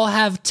that all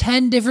have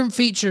 10 different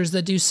features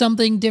that do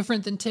something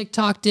different than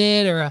TikTok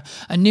did, or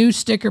a new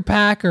sticker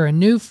pack or a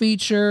new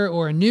feature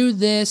or a new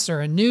this or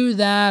a new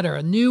that or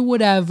a new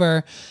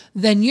whatever,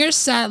 then you're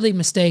sadly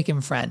mistaken,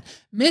 friend.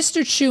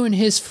 Mr. Shou and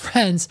his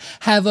friends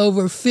have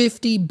over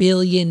 $50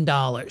 billion.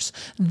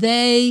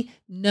 They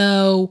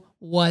know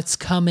what's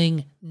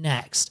coming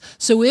next.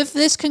 So if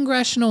this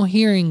congressional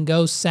hearing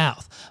goes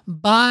south,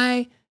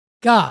 by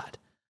God,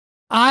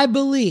 I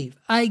believe,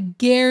 I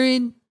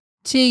guarantee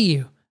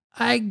you,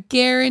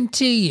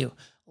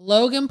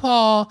 Logan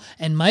Paul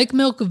and Mike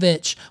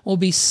Milkovich will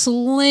be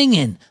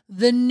slinging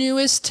the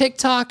newest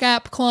TikTok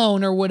app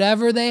clone or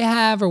whatever they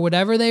have or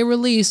whatever they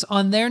release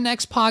on their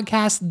next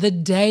podcast the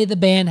day the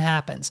ban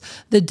happens.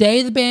 The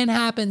day the ban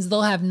happens,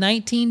 they'll have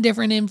 19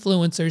 different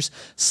influencers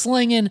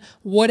slinging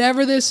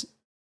whatever this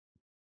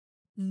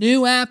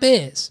new app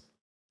is.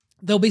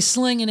 They'll be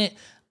slinging it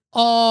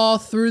all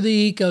through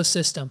the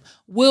ecosystem.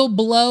 We'll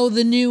blow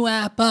the new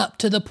app up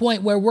to the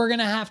point where we're going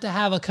to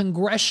have a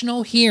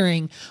congressional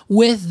hearing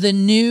with the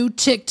new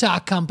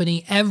TikTok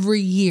company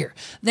every year.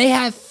 They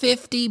have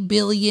 $50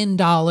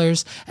 billion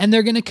and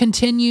they're going to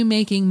continue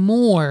making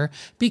more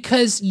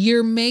because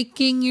you're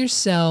making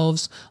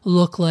yourselves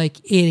look like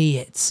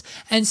idiots.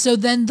 And so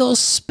then they'll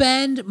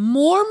spend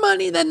more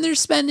money than they're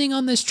spending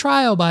on this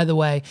trial, by the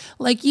way.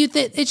 Like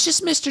it's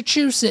just Mr.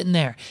 Shou sitting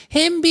there.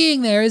 Him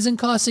being there isn't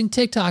costing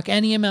TikTok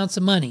any amounts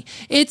of money.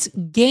 It's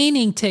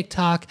gaining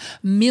TikTok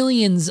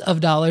millions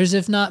of dollars,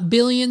 if not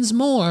billions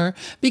more,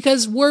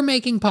 because we're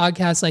making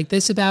podcasts like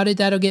this about it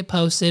that'll get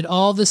posted,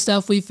 all the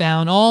stuff we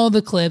found, all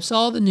the clips,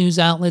 all the news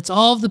outlets,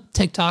 all the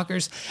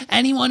TikTokers.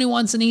 Anyone who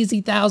wants an easy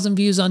 1,000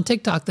 views on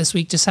TikTok this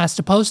week just has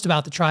to post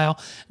about the trial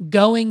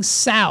going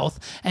south,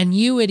 and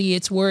you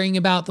idiots worrying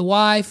about the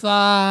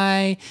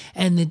Wi-Fi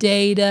and the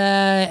data,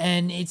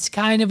 and it's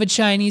kind of a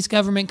Chinese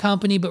government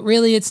company, but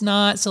really it's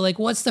not. So like,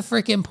 what's the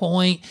freaking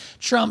point?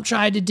 Trump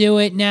tried to do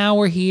it. Now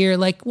we're here.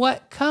 Like,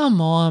 what? Come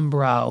on,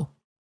 bro.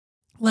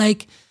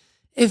 Like,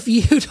 if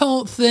you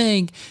don't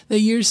think that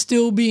you're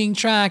still being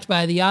tracked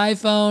by the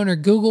iPhone or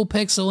Google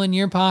Pixel in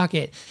your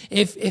pocket,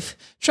 if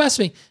trust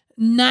me,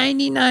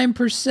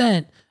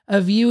 99%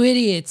 of you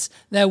idiots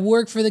that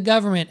work for the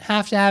government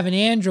have to have an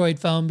Android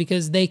phone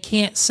because they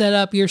can't set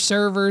up your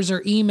servers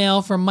or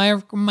email from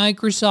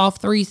Microsoft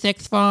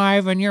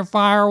 365 and your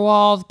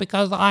firewalls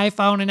because the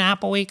iPhone and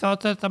Apple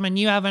ecosystem and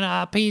you have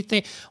a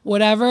PC,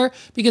 whatever,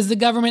 because the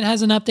government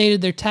hasn't updated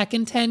their tech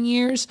in 10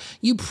 years.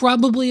 You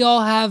probably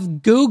all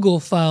have Google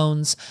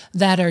phones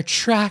that are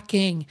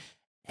tracking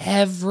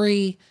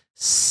every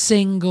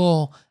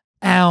single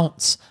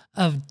ounce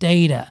of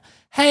data.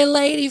 Hey,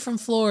 lady from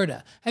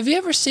Florida, have you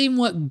ever seen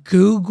what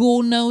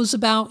Google knows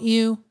about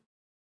you?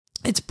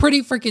 It's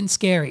pretty freaking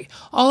scary.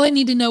 All I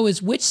need to know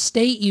is which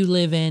state you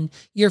live in,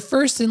 your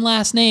first and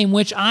last name,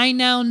 which I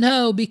now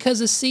know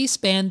because of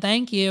C-SPAN,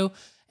 thank you.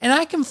 And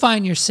I can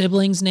find your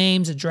siblings'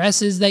 names,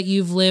 addresses that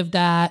you've lived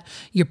at,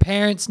 your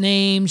parents'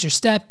 names, your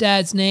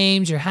stepdad's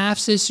names, your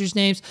half-sister's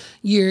names,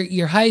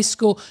 your high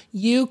school.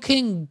 You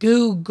can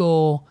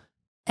Google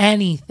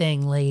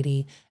anything,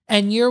 lady.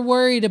 And you're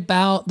worried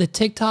about the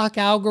TikTok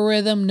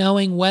algorithm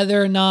knowing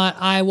whether or not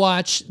I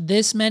watch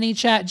this many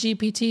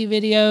ChatGPT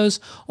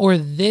videos or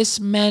this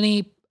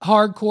many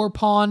hardcore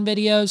pawn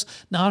videos,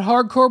 not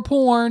hardcore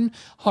porn,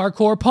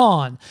 hardcore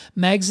pawn.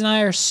 Megs and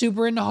I are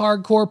super into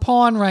hardcore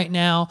pawn right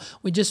now.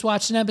 We just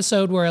watched an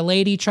episode where a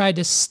lady tried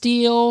to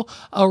steal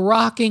a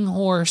rocking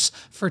horse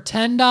for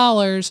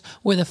 $10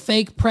 with a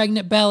fake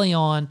pregnant belly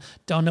on.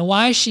 Don't know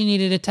why she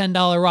needed a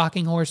 $10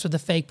 rocking horse with a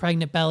fake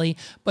pregnant belly,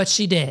 but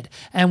she did.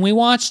 And we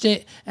watched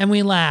it and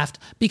we laughed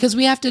because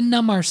we have to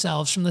numb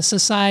ourselves from the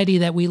society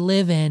that we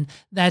live in.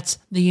 That's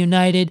the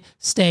United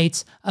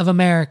States of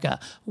America.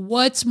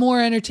 What's more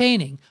entertaining?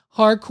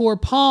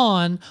 Hardcore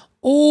pawn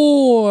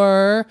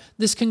or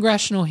this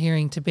congressional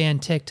hearing to ban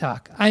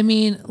TikTok? I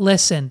mean,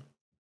 listen,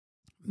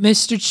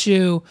 Mr.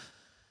 Shou,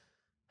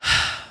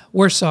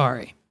 we're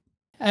sorry.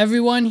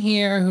 Everyone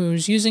here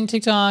who's using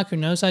TikTok, who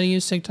knows how to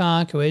use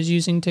TikTok, who is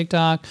using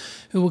TikTok,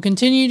 who will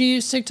continue to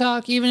use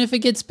TikTok, even if it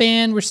gets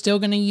banned, we're still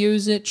going to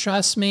use it.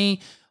 Trust me.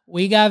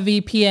 We got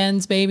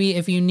VPNs, baby.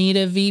 If you need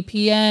a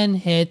VPN,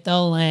 hit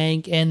the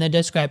link in the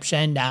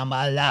description down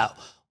below.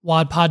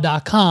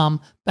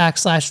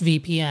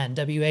 wadpod.com/VPN,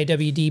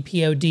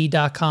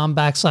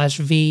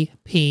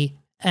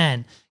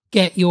 WAWDPOD.com/VPN.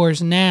 Get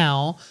yours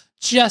now.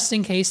 Just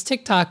in case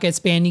TikTok gets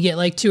banned, you get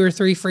like 2 or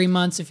 3 free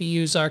months if you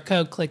use our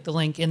code. Click the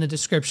link in the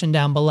description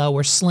down below.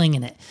 We're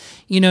slinging it.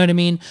 You know what I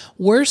mean?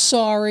 We're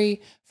sorry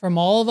from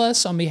all of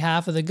us on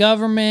behalf of the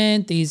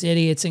government, these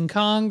idiots in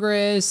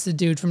Congress, the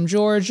dude from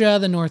Georgia,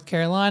 the North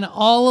Carolina,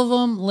 all of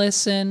them.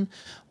 Listen,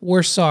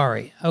 we're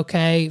sorry,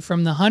 okay?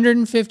 From the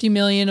 150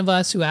 million of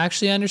us who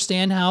actually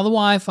understand how the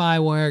Wi-Fi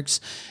works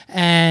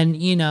and,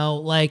 you know,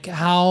 like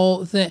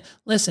how the...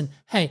 Listen,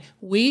 hey,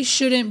 we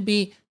shouldn't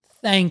be...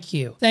 Thank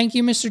you. Thank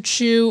you, Mr.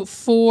 Shou,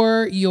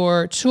 for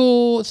your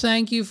tool.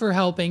 Thank you for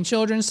helping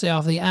children stay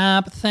off the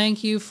app.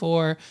 Thank you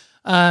for,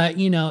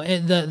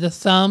 the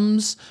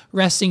thumbs,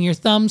 resting your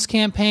thumbs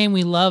campaign.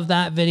 We love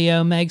that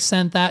video. Meg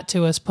sent that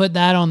to us. Put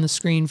that on the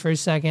screen for a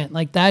second.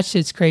 Like, that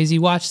shit's crazy.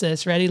 Watch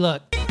this. Ready?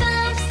 Look.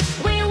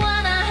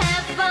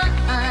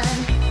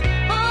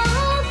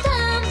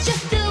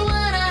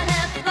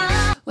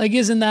 Like,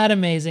 isn't that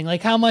amazing?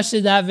 Like, how much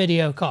did that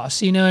video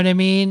cost? You know what I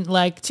mean?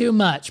 Like, too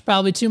much.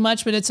 Probably too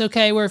much, but it's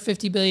okay. We're a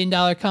 $50 billion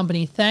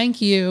company. Thank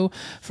you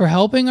for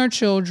helping our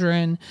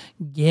children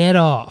get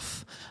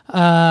off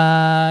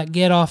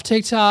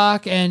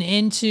TikTok and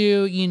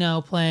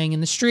into, playing in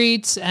the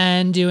streets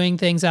and doing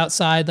things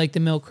outside like the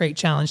milk crate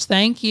challenge.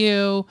 Thank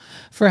you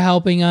for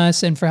helping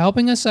us and for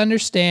helping us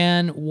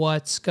understand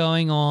what's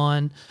going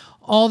on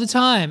all the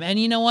time. And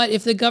you know what?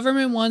 If the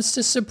government wants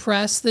to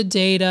suppress the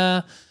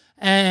data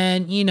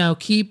and,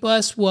 keep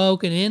us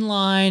woke and in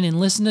line and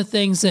listen to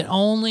things that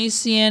only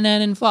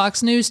CNN and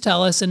Fox News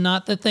tell us and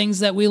not the things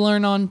that we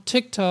learn on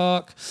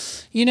TikTok,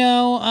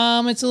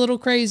 it's a little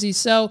crazy.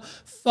 So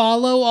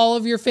follow all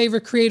of your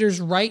favorite creators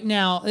right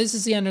now. This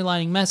is the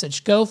underlining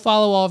message. Go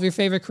follow all of your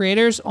favorite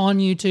creators on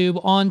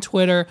YouTube, on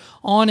Twitter,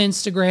 on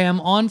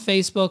Instagram, on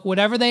Facebook,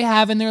 whatever they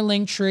have in their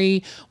link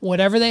tree,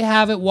 whatever they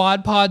have at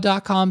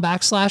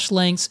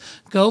wadpod.com/links.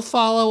 Go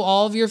follow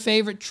all of your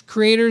favorite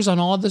creators on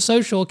all of the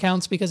social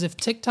accounts, because if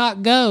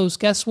TikTok goes,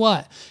 guess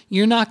what?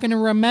 You're not going to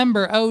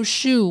remember, oh,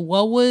 shoot,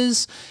 what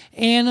was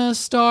Anna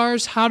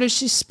Stars? How does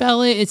she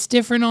spell it? It's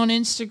different on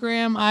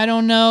Instagram. I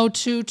don't know.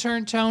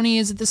 Turn Tony.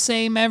 Is it the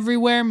same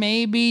everywhere?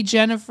 Maybe.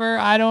 Jennifer.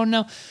 I don't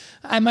know.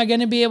 Am I going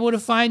to be able to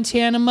find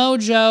Tana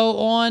Mojo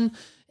on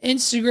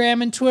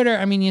Instagram and Twitter?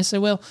 I mean, yes, I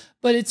will.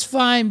 But it's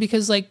fine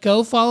because,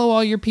 go follow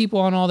all your people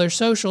on all their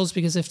socials,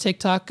 because if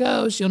TikTok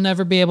goes, you'll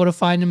never be able to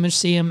find them or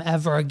see them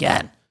ever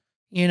again.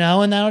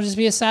 And that'll just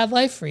be a sad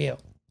life for you.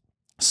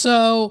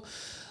 So...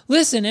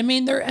 listen, I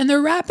mean,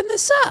 they're wrapping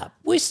this up.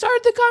 We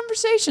started the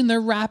conversation.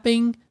 They're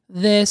wrapping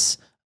this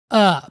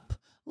up.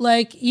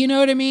 You know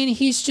what I mean?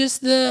 He's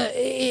just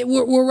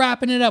we're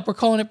wrapping it up. We're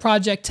calling it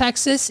Project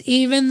Texas,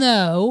 even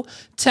though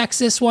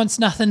Texas wants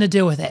nothing to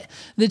do with it.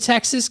 The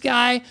Texas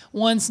guy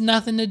wants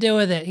nothing to do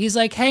with it. He's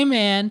like, hey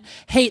man,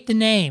 hate the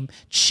name,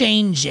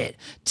 change it.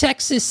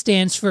 Texas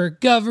stands for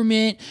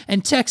government,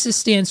 and Texas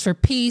stands for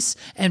peace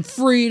and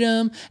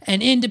freedom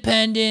and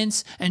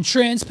independence and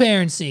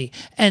transparency.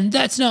 And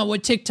that's not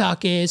what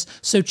TikTok is,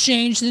 so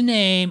change the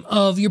name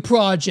of your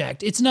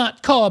project. It's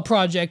not called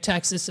Project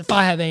Texas if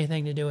I have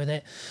anything to do with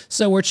it.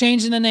 So we're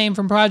changing the name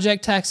from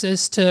Project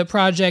Texas to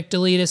Project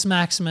Deletus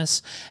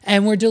Maximus,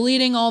 and we're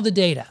deleting all the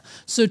data.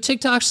 So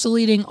TikTok's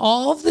deleting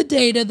all of the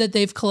data that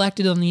they've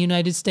collected on the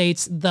United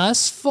States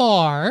thus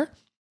far,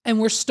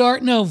 and we're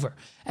starting over.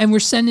 And we're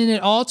sending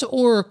it all to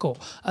Oracle,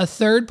 a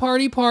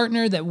third-party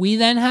partner that we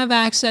then have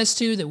access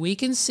to, that we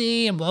can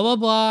see, and blah, blah,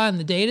 blah, and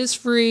the data's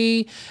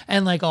free,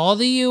 and like all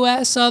the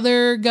U.S.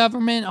 other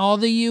government, all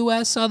the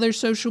U.S. other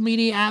social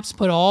media apps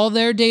put all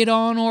their data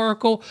on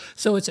Oracle,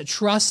 so it's a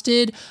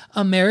trusted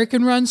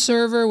American-run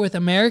server with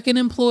American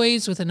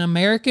employees, with an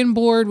American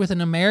board, with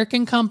an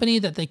American company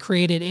that they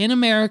created in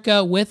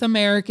America, with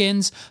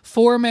Americans,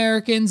 for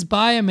Americans,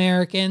 by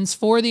Americans,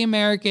 for the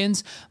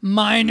Americans,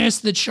 minus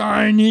the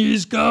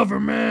Chinese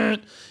government.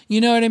 You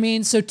know what I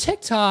mean? So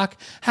TikTok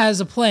has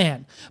a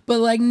plan,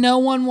 but like no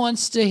one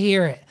wants to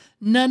hear it.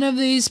 None of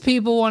these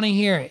people want to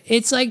hear it.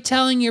 It's like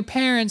telling your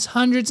parents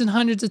hundreds and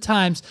hundreds of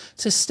times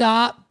to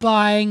stop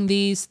buying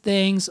these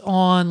things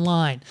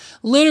online.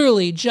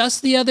 Literally,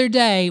 just the other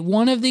day,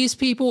 one of these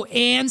people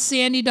and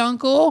Sandy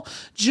Dunkel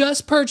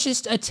just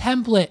purchased a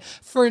template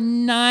for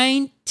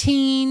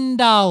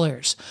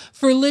 $19.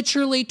 For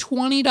literally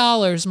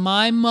 $20,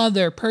 my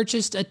mother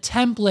purchased a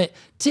template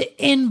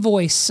to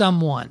invoice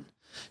someone.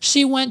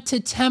 She went to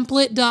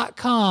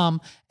template.com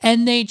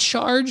and they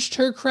charged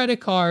her credit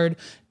card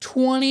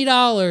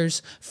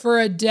 $20 for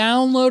a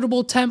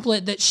downloadable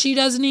template that she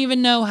doesn't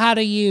even know how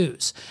to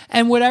use.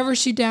 And whatever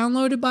she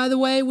downloaded, by the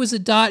way, was a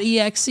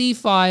 .exe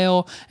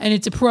file, and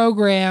it's a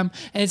program,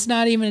 and it's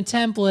not even a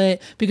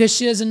template because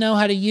she doesn't know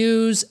how to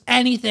use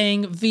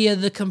anything via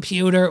the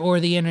computer or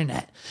the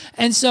internet.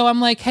 And so I'm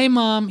like, hey,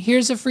 Mom,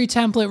 here's a free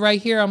template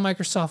right here on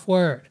Microsoft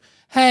Word.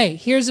 Hey,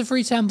 here's a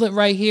free template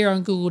right here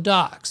on Google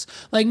Docs.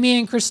 Like me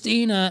and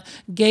Christina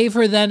gave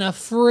her then a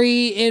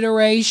free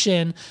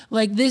iteration.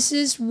 Like this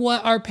is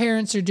what our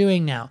parents are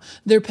doing now.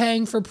 They're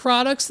paying for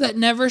products that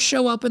never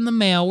show up in the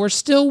mail. We're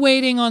still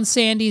waiting on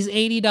Sandy's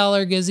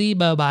 $80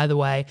 gazebo, by the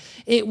way.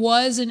 It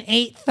was an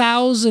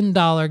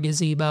 $8,000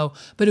 gazebo,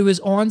 but it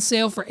was on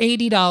sale for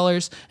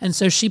 $80. And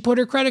so she put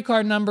her credit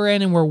card number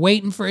in and we're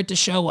waiting for it to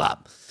show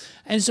up.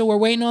 And so we're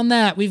waiting on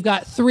that. We've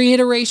got 3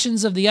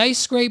 iterations of the ice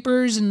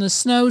scrapers and the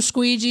snow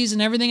squeegees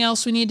and everything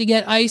else we need to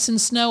get ice and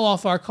snow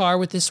off our car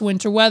with this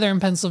winter weather in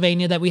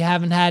Pennsylvania that we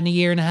haven't had in a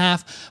year and a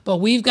half. But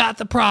we've got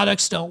the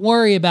products. Don't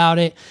worry about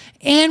it.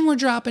 And we're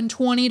dropping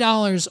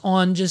 $20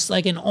 on just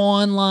like an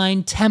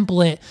online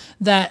template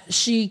that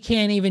she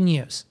can't even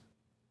use.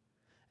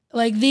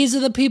 Like these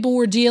are the people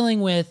we're dealing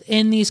with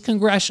in these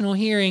congressional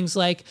hearings.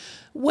 Like,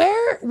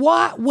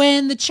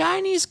 when the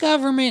Chinese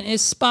government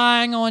is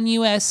spying on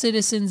U.S.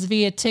 citizens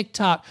via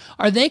TikTok,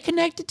 are they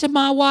connected to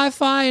my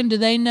Wi-Fi and do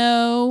they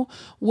know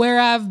where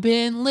I've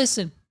been?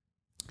 Listen,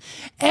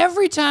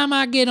 every time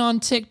I get on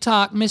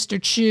TikTok,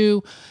 Mr.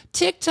 Shou,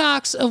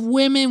 TikToks of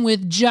women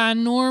with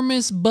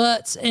ginormous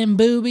butts and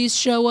boobies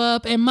show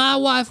up, and my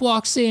wife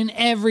walks in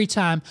every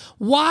time.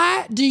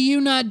 Why do you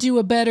not do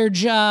a better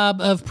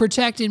job of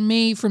protecting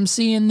me from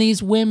seeing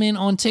these women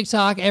on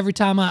TikTok every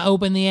time I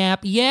open the app?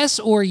 Yes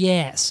or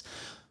yes?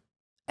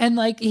 And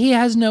like, he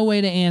has no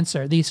way to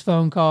answer these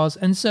phone calls.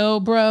 And so,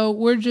 bro,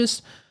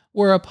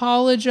 we're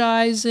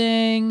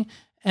apologizing,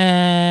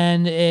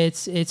 and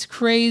it's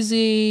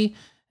crazy,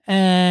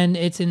 and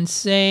it's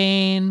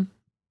insane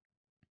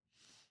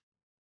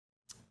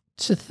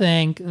to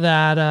think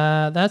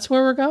that that's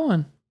where we're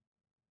going.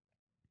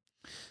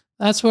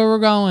 That's where we're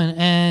going,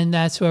 and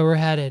that's where we're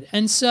headed.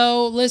 And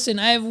so, listen,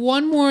 I have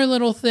one more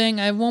little thing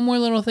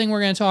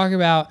we're going to talk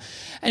about.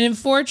 And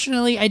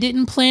unfortunately, I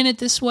didn't plan it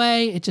this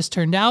way. It just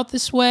turned out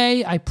this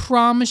way. I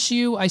promise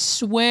you, I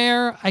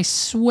swear,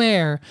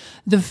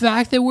 the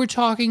fact that we're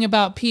talking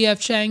about P.F.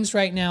 Chang's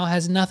right now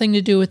has nothing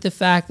to do with the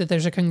fact that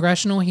there's a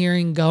congressional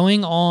hearing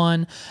going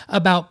on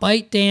about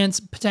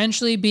ByteDance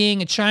potentially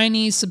being a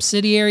Chinese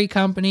subsidiary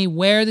company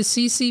where the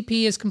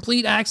CCP has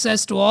complete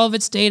access to all of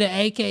its data,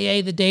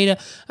 aka the data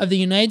of the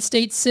United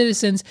States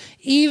citizens,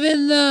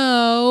 even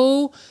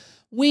though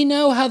we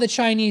know how the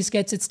Chinese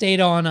gets its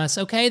data on us,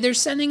 okay? They're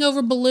sending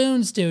over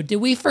balloons, dude. Did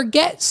we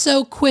forget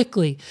so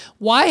quickly?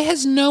 Why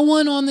has no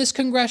one on this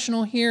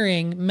congressional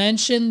hearing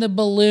mentioned the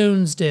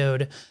balloons,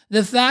 dude?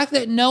 The fact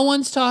that no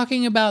one's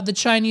talking about the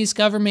Chinese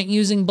government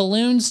using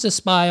balloons to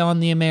spy on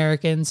the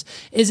Americans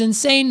is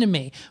insane to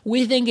me.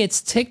 We think it's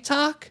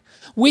TikTok.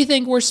 We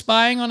think we're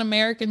spying on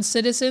American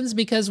citizens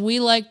because we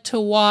like to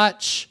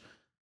watch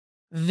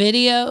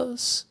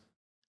videos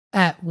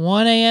at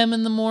 1 a.m.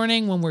 in the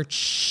morning when we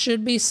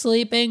should be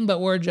sleeping,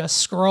 but we're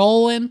just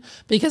scrolling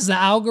because the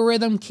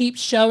algorithm keeps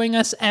showing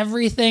us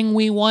everything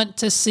we want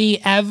to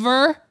see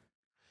ever.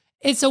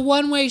 It's a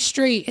one-way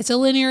street. It's a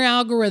linear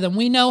algorithm.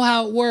 We know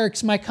how it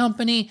works. My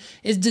company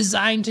is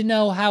designed to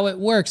know how it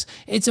works.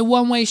 It's a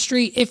one-way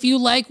street. If you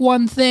like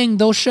one thing,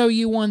 they'll show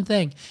you one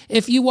thing.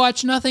 If you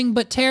watch nothing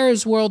but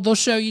Tara's World, they'll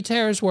show you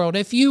Tara's World.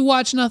 If you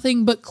watch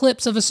nothing but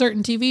clips of a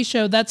certain TV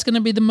show, that's going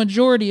to be the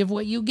majority of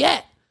what you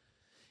get.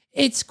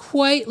 It's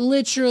quite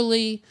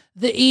literally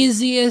the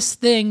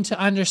easiest thing to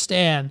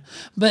understand.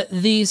 But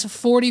these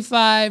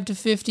 45 to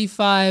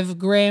 55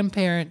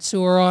 grandparents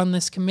who are on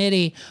this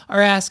committee are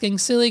asking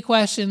silly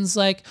questions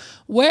like,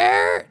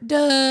 where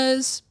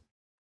does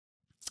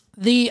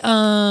the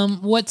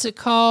what's it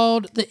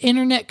called? The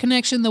internet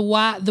connection, the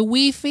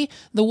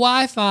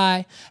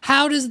Wi-Fi.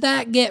 How does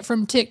that get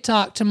from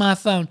TikTok to my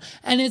phone?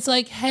 And it's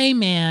like, hey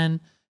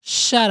man,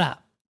 shut up.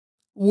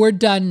 We're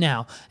done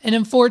now. And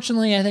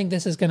unfortunately, I think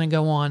this is going to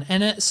go on.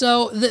 And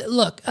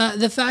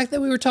the fact that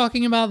we were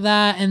talking about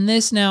that and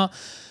this now,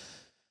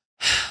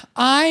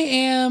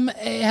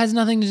 it has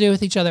nothing to do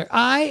with each other.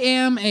 I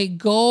am a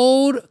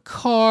gold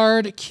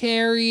card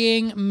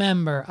carrying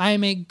member. I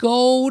am a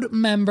gold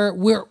member.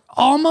 We're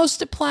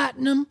almost at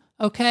platinum.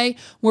 Okay.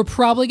 We're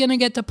probably going to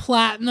get to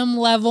platinum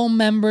level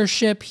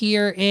membership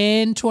here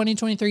in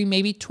 2023,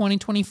 maybe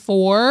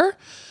 2024.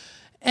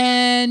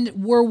 And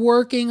we're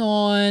working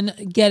on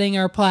getting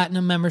our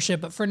platinum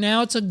membership. But for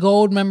now, it's a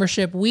gold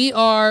membership. We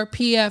are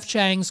PF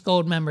Chang's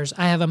gold members.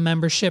 I have a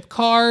membership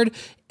card.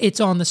 It's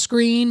on the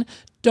screen.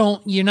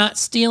 You're not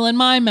stealing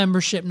my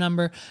membership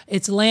number.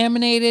 It's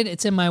laminated.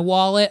 It's in my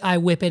wallet. I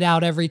whip it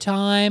out every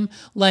time.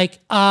 Like,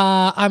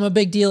 I'm a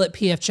big deal at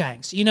PF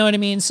Chang's. You know what I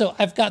mean? So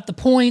I've got the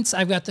points.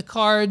 I've got the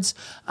cards.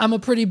 I'm a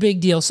pretty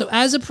big deal. So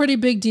as a pretty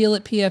big deal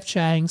at PF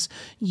Chang's,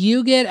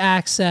 you get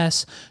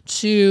access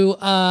to,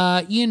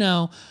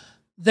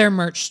 their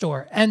merch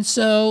store. And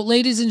so,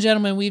 ladies and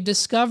gentlemen, we've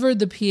discovered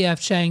the PF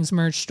Chang's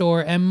merch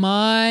store. And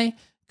my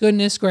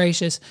goodness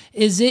gracious,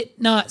 is it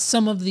not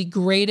some of the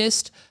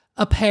greatest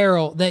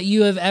apparel that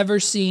you have ever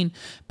seen?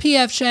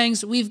 PF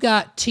Chang's, we've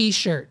got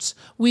t-shirts,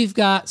 we've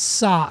got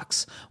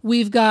socks,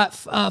 we've got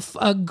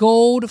a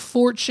gold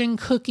fortune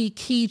cookie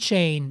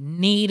keychain.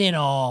 Need it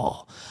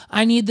all.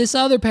 I need this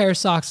other pair of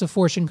socks with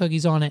fortune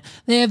cookies on it.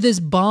 They have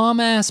this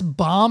bomb-ass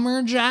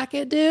bomber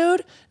jacket,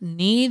 dude.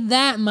 Need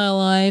that in my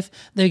life.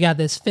 They got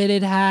this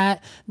fitted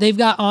hat. They've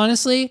got,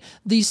 honestly,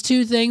 these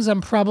two things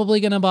I'm probably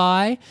going to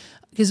buy.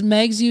 Because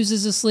Megs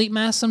uses a sleep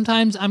mask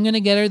sometimes. I'm going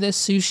to get her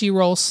this sushi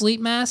roll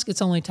sleep mask.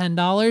 It's only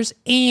 $10.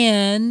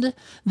 And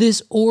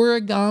this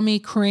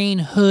origami crane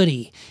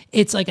hoodie.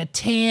 It's like a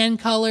tan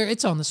color.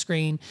 It's on the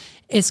screen.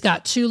 It's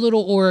got two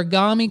little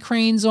origami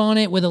cranes on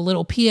it with a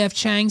little PF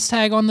Chang's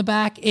tag on the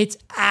back. It's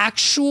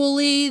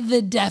actually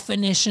the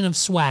definition of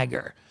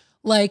swagger.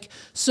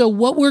 So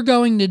what we're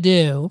going to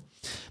do,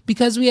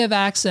 because we have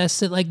access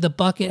to, the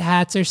bucket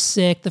hats are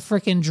sick, the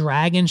freaking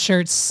dragon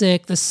shirt's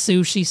sick, the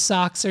sushi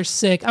socks are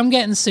sick. I'm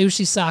getting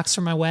sushi socks for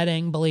my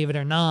wedding, believe it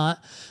or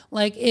not.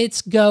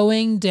 It's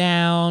going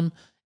down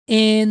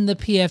in the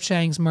PF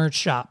Chang's merch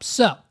shop.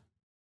 So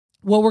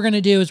what we're going to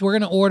do is we're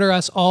going to order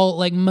us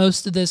all,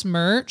 most of this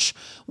merch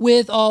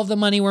with all of the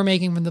money we're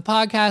making from the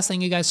podcast.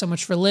 Thank you guys so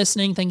much for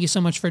listening. Thank you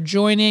so much for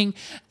joining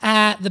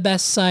at the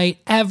best site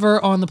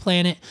ever on the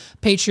planet,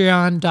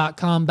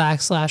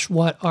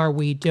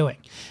 patreon.com/whatarewedoing.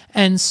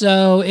 And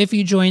so if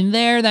you join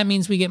there, that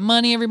means we get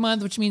money every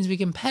month, which means we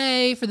can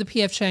pay for the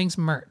PF Chang's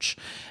merch.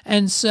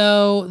 And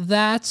so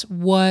that's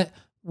what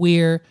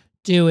we're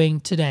doing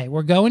today.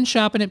 We're going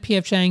shopping at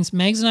PF Chang's.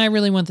 Megs and I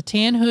really want the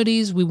tan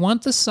hoodies. We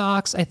want the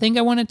socks. I think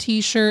I want a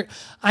t-shirt.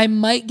 I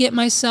might get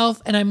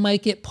myself and I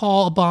might get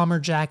Paul a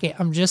bomber jacket.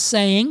 I'm just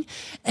saying.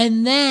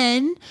 And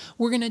then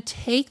we're going to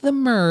take the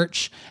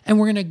merch and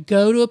we're going to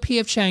go to a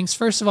PF Chang's.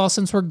 First of all,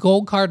 since we're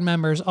gold card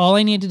members, all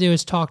I need to do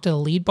is talk to the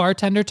lead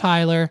bartender,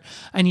 Tyler.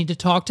 I need to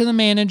talk to the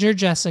manager,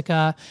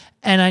 Jessica.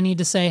 And I need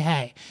to say,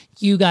 hey,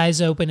 you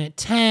guys open at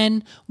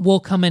 10.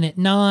 We'll come in at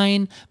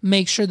 9.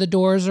 Make sure the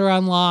doors are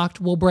unlocked.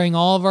 We'll bring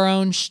all of our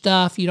own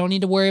stuff. You don't need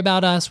to worry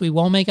about us. We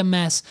won't make a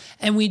mess.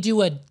 And we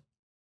do a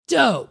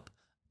dope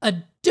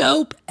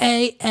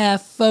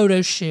AF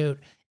photo shoot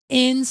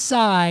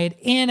inside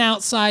and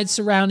outside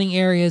surrounding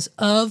areas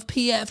of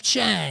PF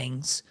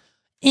Chang's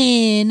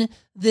in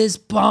this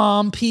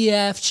bomb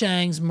PF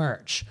Chang's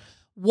merch.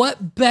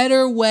 What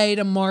better way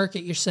to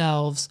market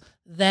yourselves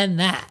than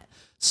that?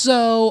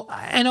 So,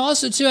 and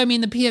also too,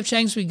 the PF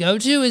Chang's we go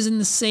to is in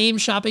the same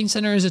shopping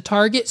center as a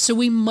Target. So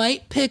we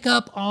might pick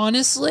up,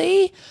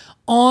 honestly,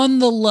 on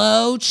the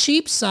low,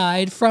 cheap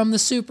side from the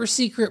super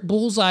secret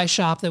Bullseye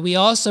shop that we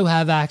also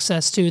have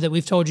access to that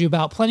we've told you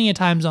about plenty of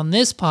times on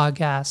this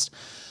podcast.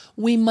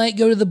 We might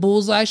go to the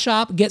Bullseye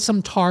shop, get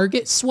some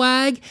Target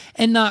swag,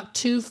 and knock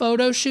 2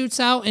 photo shoots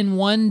out in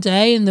one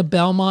day in the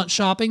Belmont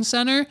Shopping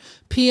Center.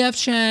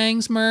 PF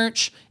Chang's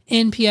merch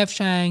in PF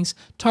Chang's,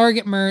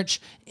 Target merch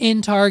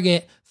in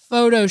Target,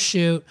 photo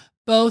shoot,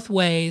 both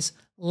ways.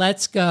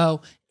 Let's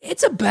go.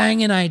 It's a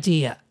banging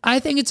idea. I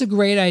think it's a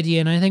great idea,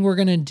 and I think we're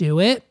going to do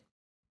it.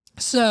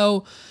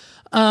 So,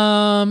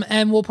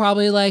 and we'll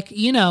probably we have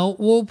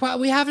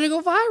to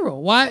go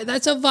viral. Why?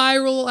 That's a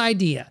viral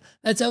idea.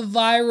 That's a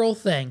viral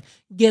thing.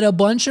 Get a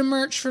bunch of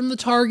merch from the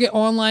Target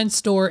online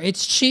store.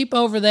 It's cheap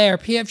over there.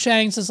 PF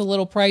Chang's is a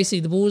little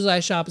pricey. The Bullseye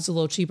shop is a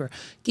little cheaper.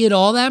 Get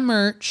all that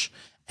merch.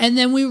 And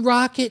then we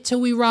rock it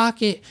till we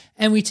rock it.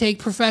 And we take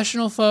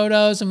professional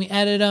photos and we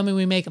edit them and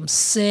we make them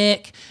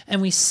sick.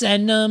 And we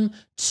send them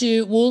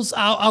to,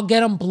 I'll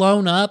get them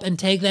blown up and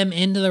take them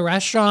into the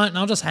restaurant and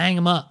I'll just hang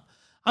them up.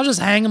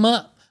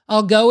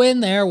 I'll go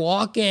in there,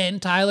 walk in.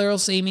 Tyler will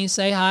see me,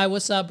 say hi,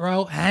 what's up,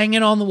 bro? Hang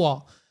it on the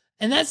wall.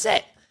 And that's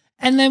it.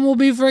 And then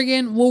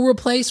we'll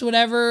replace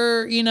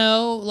whatever,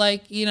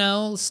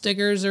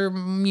 stickers or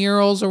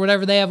murals or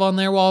whatever they have on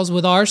their walls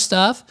with our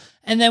stuff.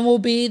 And then we'll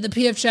be the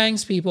PF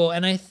Chang's people.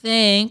 And I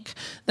think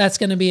that's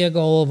going to be a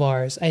goal of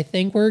ours. I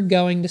think we're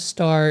going to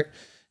start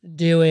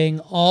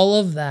doing all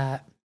of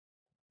that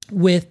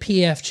with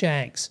PF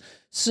Chang's.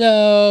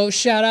 So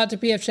shout out to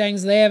PF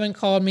Chang's. They haven't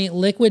called me.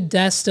 Liquid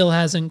Death still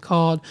hasn't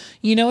called.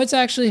 You know what's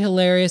actually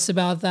hilarious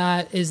about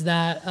that is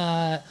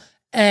that,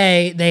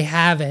 A, they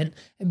haven't.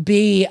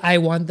 B, I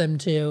want them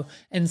to.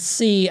 And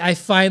C, I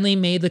finally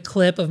made the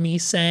clip of me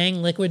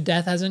saying Liquid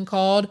Death hasn't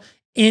called.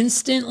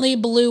 Instantly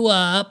blew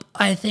up.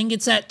 I think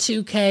it's at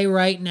 2K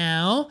right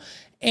now.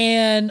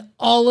 And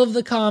all of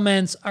the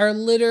comments are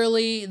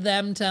literally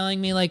them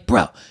telling me like,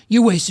 bro,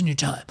 you're wasting your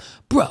time.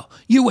 Bro,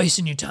 you're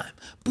wasting your time.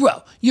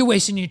 Bro, you're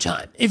wasting your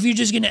time. If you're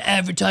just going to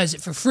advertise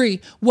it for free,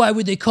 why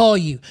would they call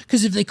you?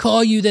 Because if they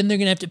call you, then they're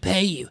going to have to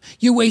pay you.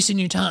 You're wasting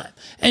your time.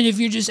 And if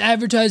you're just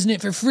advertising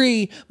it for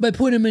free by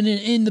putting them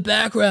in the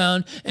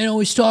background and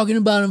always talking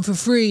about them for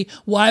free,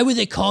 why would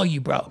they call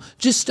you, bro?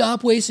 Just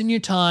stop wasting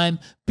your time.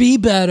 Be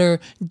better.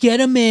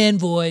 Get a man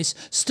voice.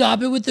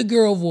 Stop it with the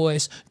girl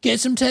voice. Get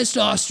some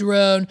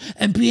testosterone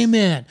and be a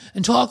man.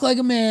 And talk like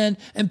a man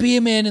and be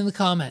a man in the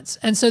comments.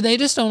 And so they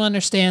just don't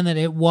understand that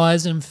it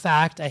was, in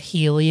fact, a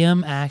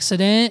helium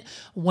accident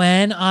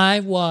when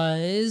I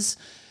was,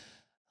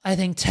 I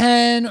think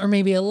 10 or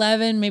maybe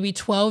 11, maybe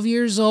 12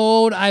 years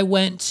old. I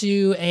went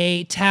to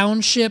a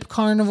township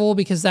carnival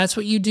because that's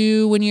what you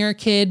do when you're a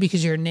kid,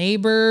 because your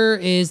neighbor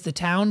is the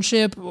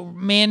township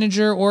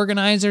manager,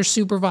 organizer,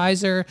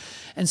 supervisor.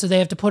 And so they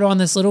have to put on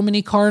this little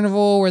mini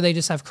carnival where they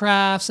just have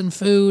crafts and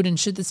food and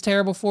shit that's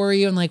terrible for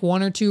you and like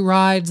 1 or 2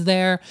 rides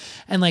there.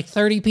 And like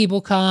 30 people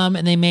come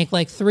and they make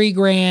like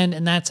 $3,000,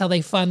 and that's how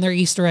they fund their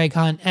Easter egg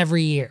hunt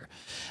every year.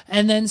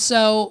 And then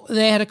so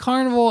they had a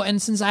carnival,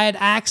 and since I had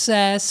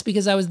access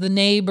because I was the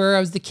neighbor, I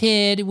was the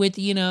kid with,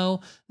 the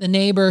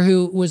neighbor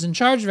who was in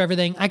charge of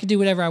everything, I could do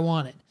whatever I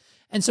wanted.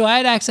 And so I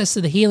had access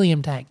to the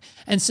helium tank.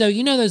 And so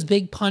those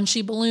big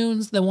punchy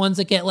balloons, the ones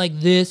that get like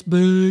this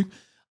big,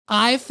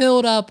 I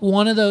filled up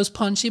one of those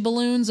punchy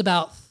balloons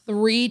about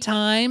 3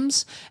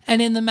 times.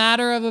 And in the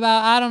matter of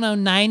about,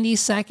 90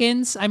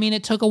 seconds,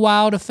 it took a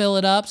while to fill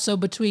it up. So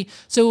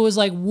it was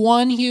like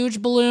one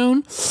huge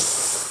balloon.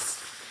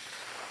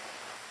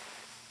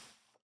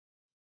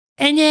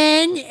 And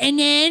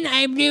then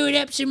I blew it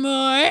up some more.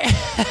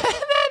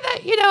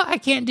 I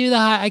can't do the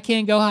high. I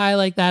can't go high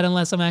like that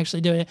unless I'm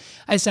actually doing it.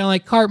 I sound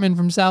like Cartman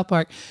from South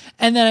Park.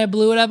 And then I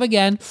blew it up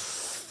again,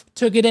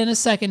 took it in a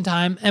second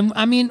time. And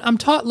I'm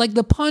taught like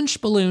the punch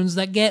balloons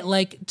that get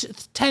like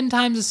 10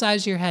 times the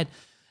size of your head.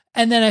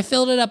 And then I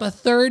filled it up a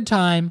third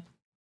time.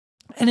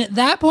 And at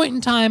that point in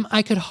time,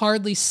 I could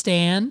hardly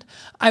stand.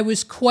 I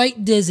was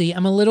quite dizzy.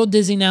 I'm a little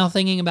dizzy now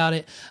thinking about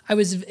it. I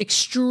was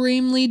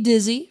extremely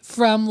dizzy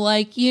from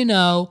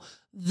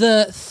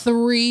the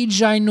 3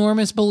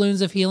 ginormous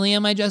balloons of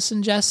helium I just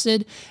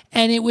ingested.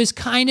 And it was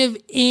kind of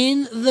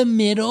in the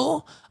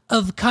middle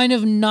of kind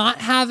of not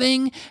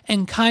having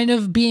and kind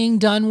of being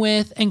done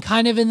with and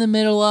kind of in the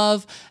middle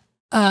of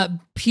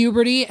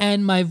puberty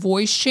and my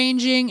voice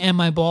changing and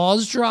my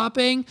balls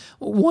dropping,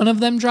 one of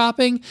them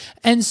dropping.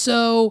 And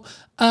so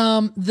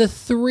the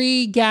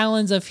 3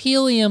 gallons of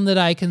helium that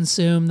I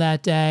consumed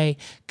that day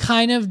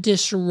kind of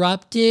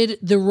disrupted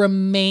the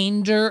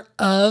remainder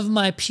of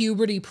my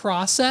puberty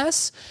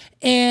process.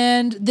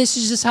 And this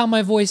is just how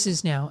my voice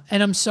is now.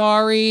 And I'm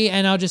sorry,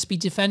 and I'll just be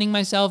defending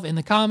myself in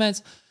the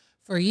comments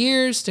for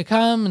years to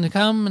come and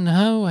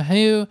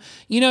who,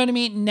 you know what I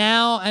mean?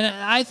 Now, and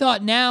I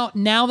thought now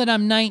that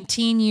I'm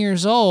 19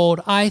 years old,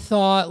 I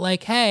thought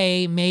like,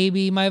 hey,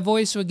 maybe my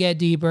voice would get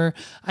deeper.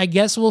 I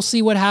guess we'll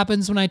see what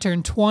happens when I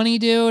turn 20,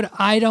 dude.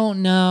 I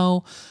don't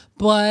know.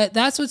 But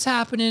that's what's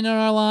happening in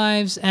our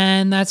lives,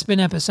 and that's been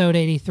episode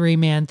 83,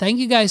 man. Thank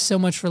you guys so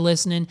much for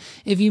listening.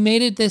 If you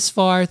made it this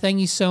far,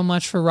 thank you so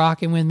much for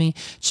rocking with me.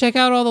 Check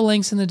out all the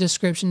links in the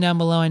description down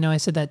below. I know I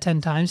said that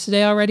 10 times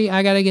today already.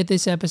 I got to get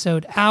this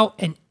episode out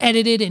and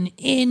edited and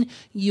in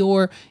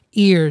your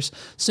ears.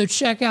 So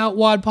check out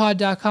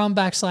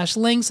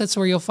wadpod.com/links. That's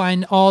where you'll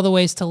find all the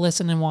ways to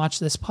listen and watch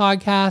this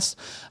podcast.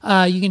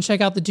 You can check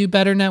out the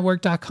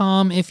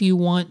dobetternetwork.com if you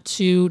want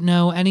to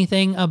know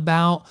anything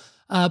about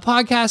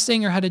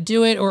podcasting or how to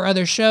do it, or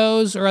other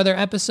shows or other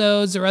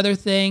episodes or other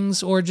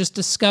things, or just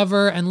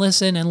discover and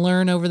listen and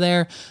learn over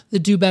there, the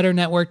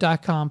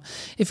dobetternetwork.com.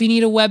 If you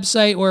need a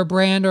website or a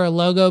brand or a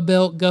logo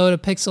built, go to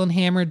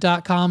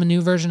pixelandhammer.com. A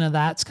new version of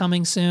that's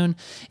coming soon.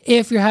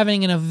 If you're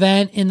having an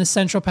event in the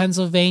central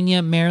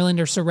Pennsylvania, Maryland,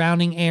 or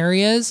surrounding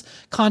areas,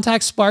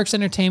 contact Sparks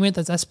Entertainment.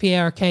 That's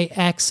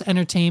SPARKX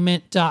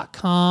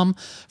Entertainment.com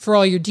for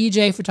all your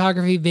DJ,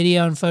 photography,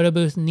 video, and photo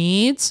booth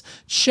needs.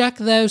 Check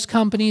those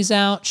companies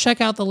out. Check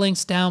check out the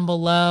links down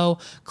below.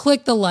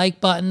 Click the like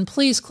button.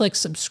 Please click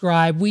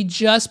subscribe. We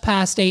just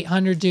passed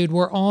 800, dude.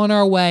 We're on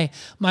our way.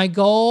 My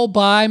goal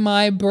by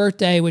my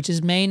birthday, which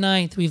is May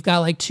 9th, we've got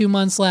like 2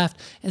 months left,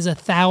 is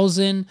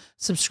 1,000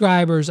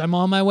 subscribers. I'm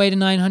on my way to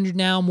 900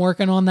 now. I'm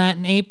working on that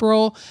in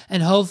April,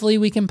 and hopefully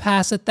we can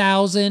pass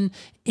 1,000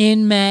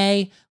 in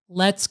May.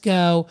 Let's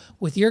go.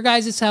 With your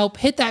guys' help,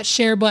 hit that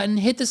share button,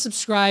 hit the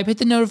subscribe, hit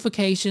the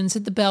notifications,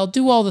 hit the bell,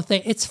 do all the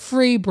things. It's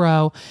free,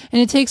 bro.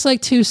 And it takes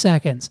like 2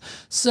 seconds.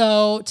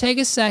 So take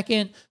a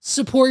second,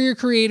 support your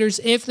creators.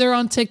 If they're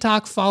on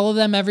TikTok, follow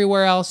them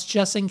everywhere else,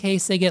 just in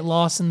case they get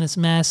lost in this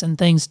mess and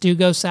things do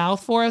go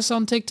south for us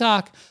on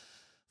TikTok.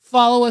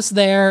 Follow us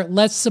there.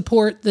 Let's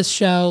support the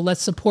show.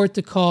 Let's support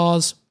the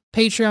cause.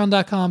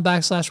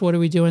 Patreon.com/What Are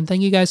We Doing?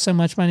 Thank you guys so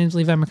much. My name is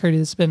Levi McCurdy.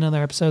 This has been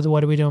another episode of the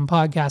What Are We Doing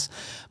podcast.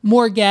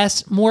 More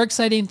guests, more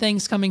exciting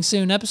things coming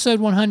soon. Episode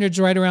 100 is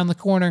right around the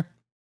corner,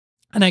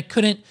 and I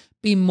couldn't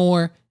be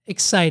more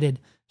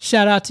excited.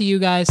 Shout out to you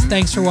guys.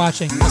 Thanks for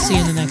watching. I'll see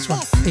you in the next one.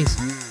 Peace.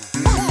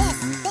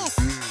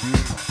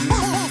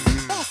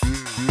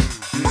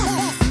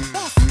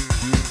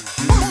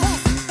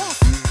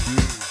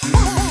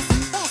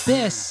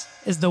 This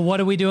is the What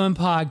Are We Doing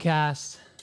podcast.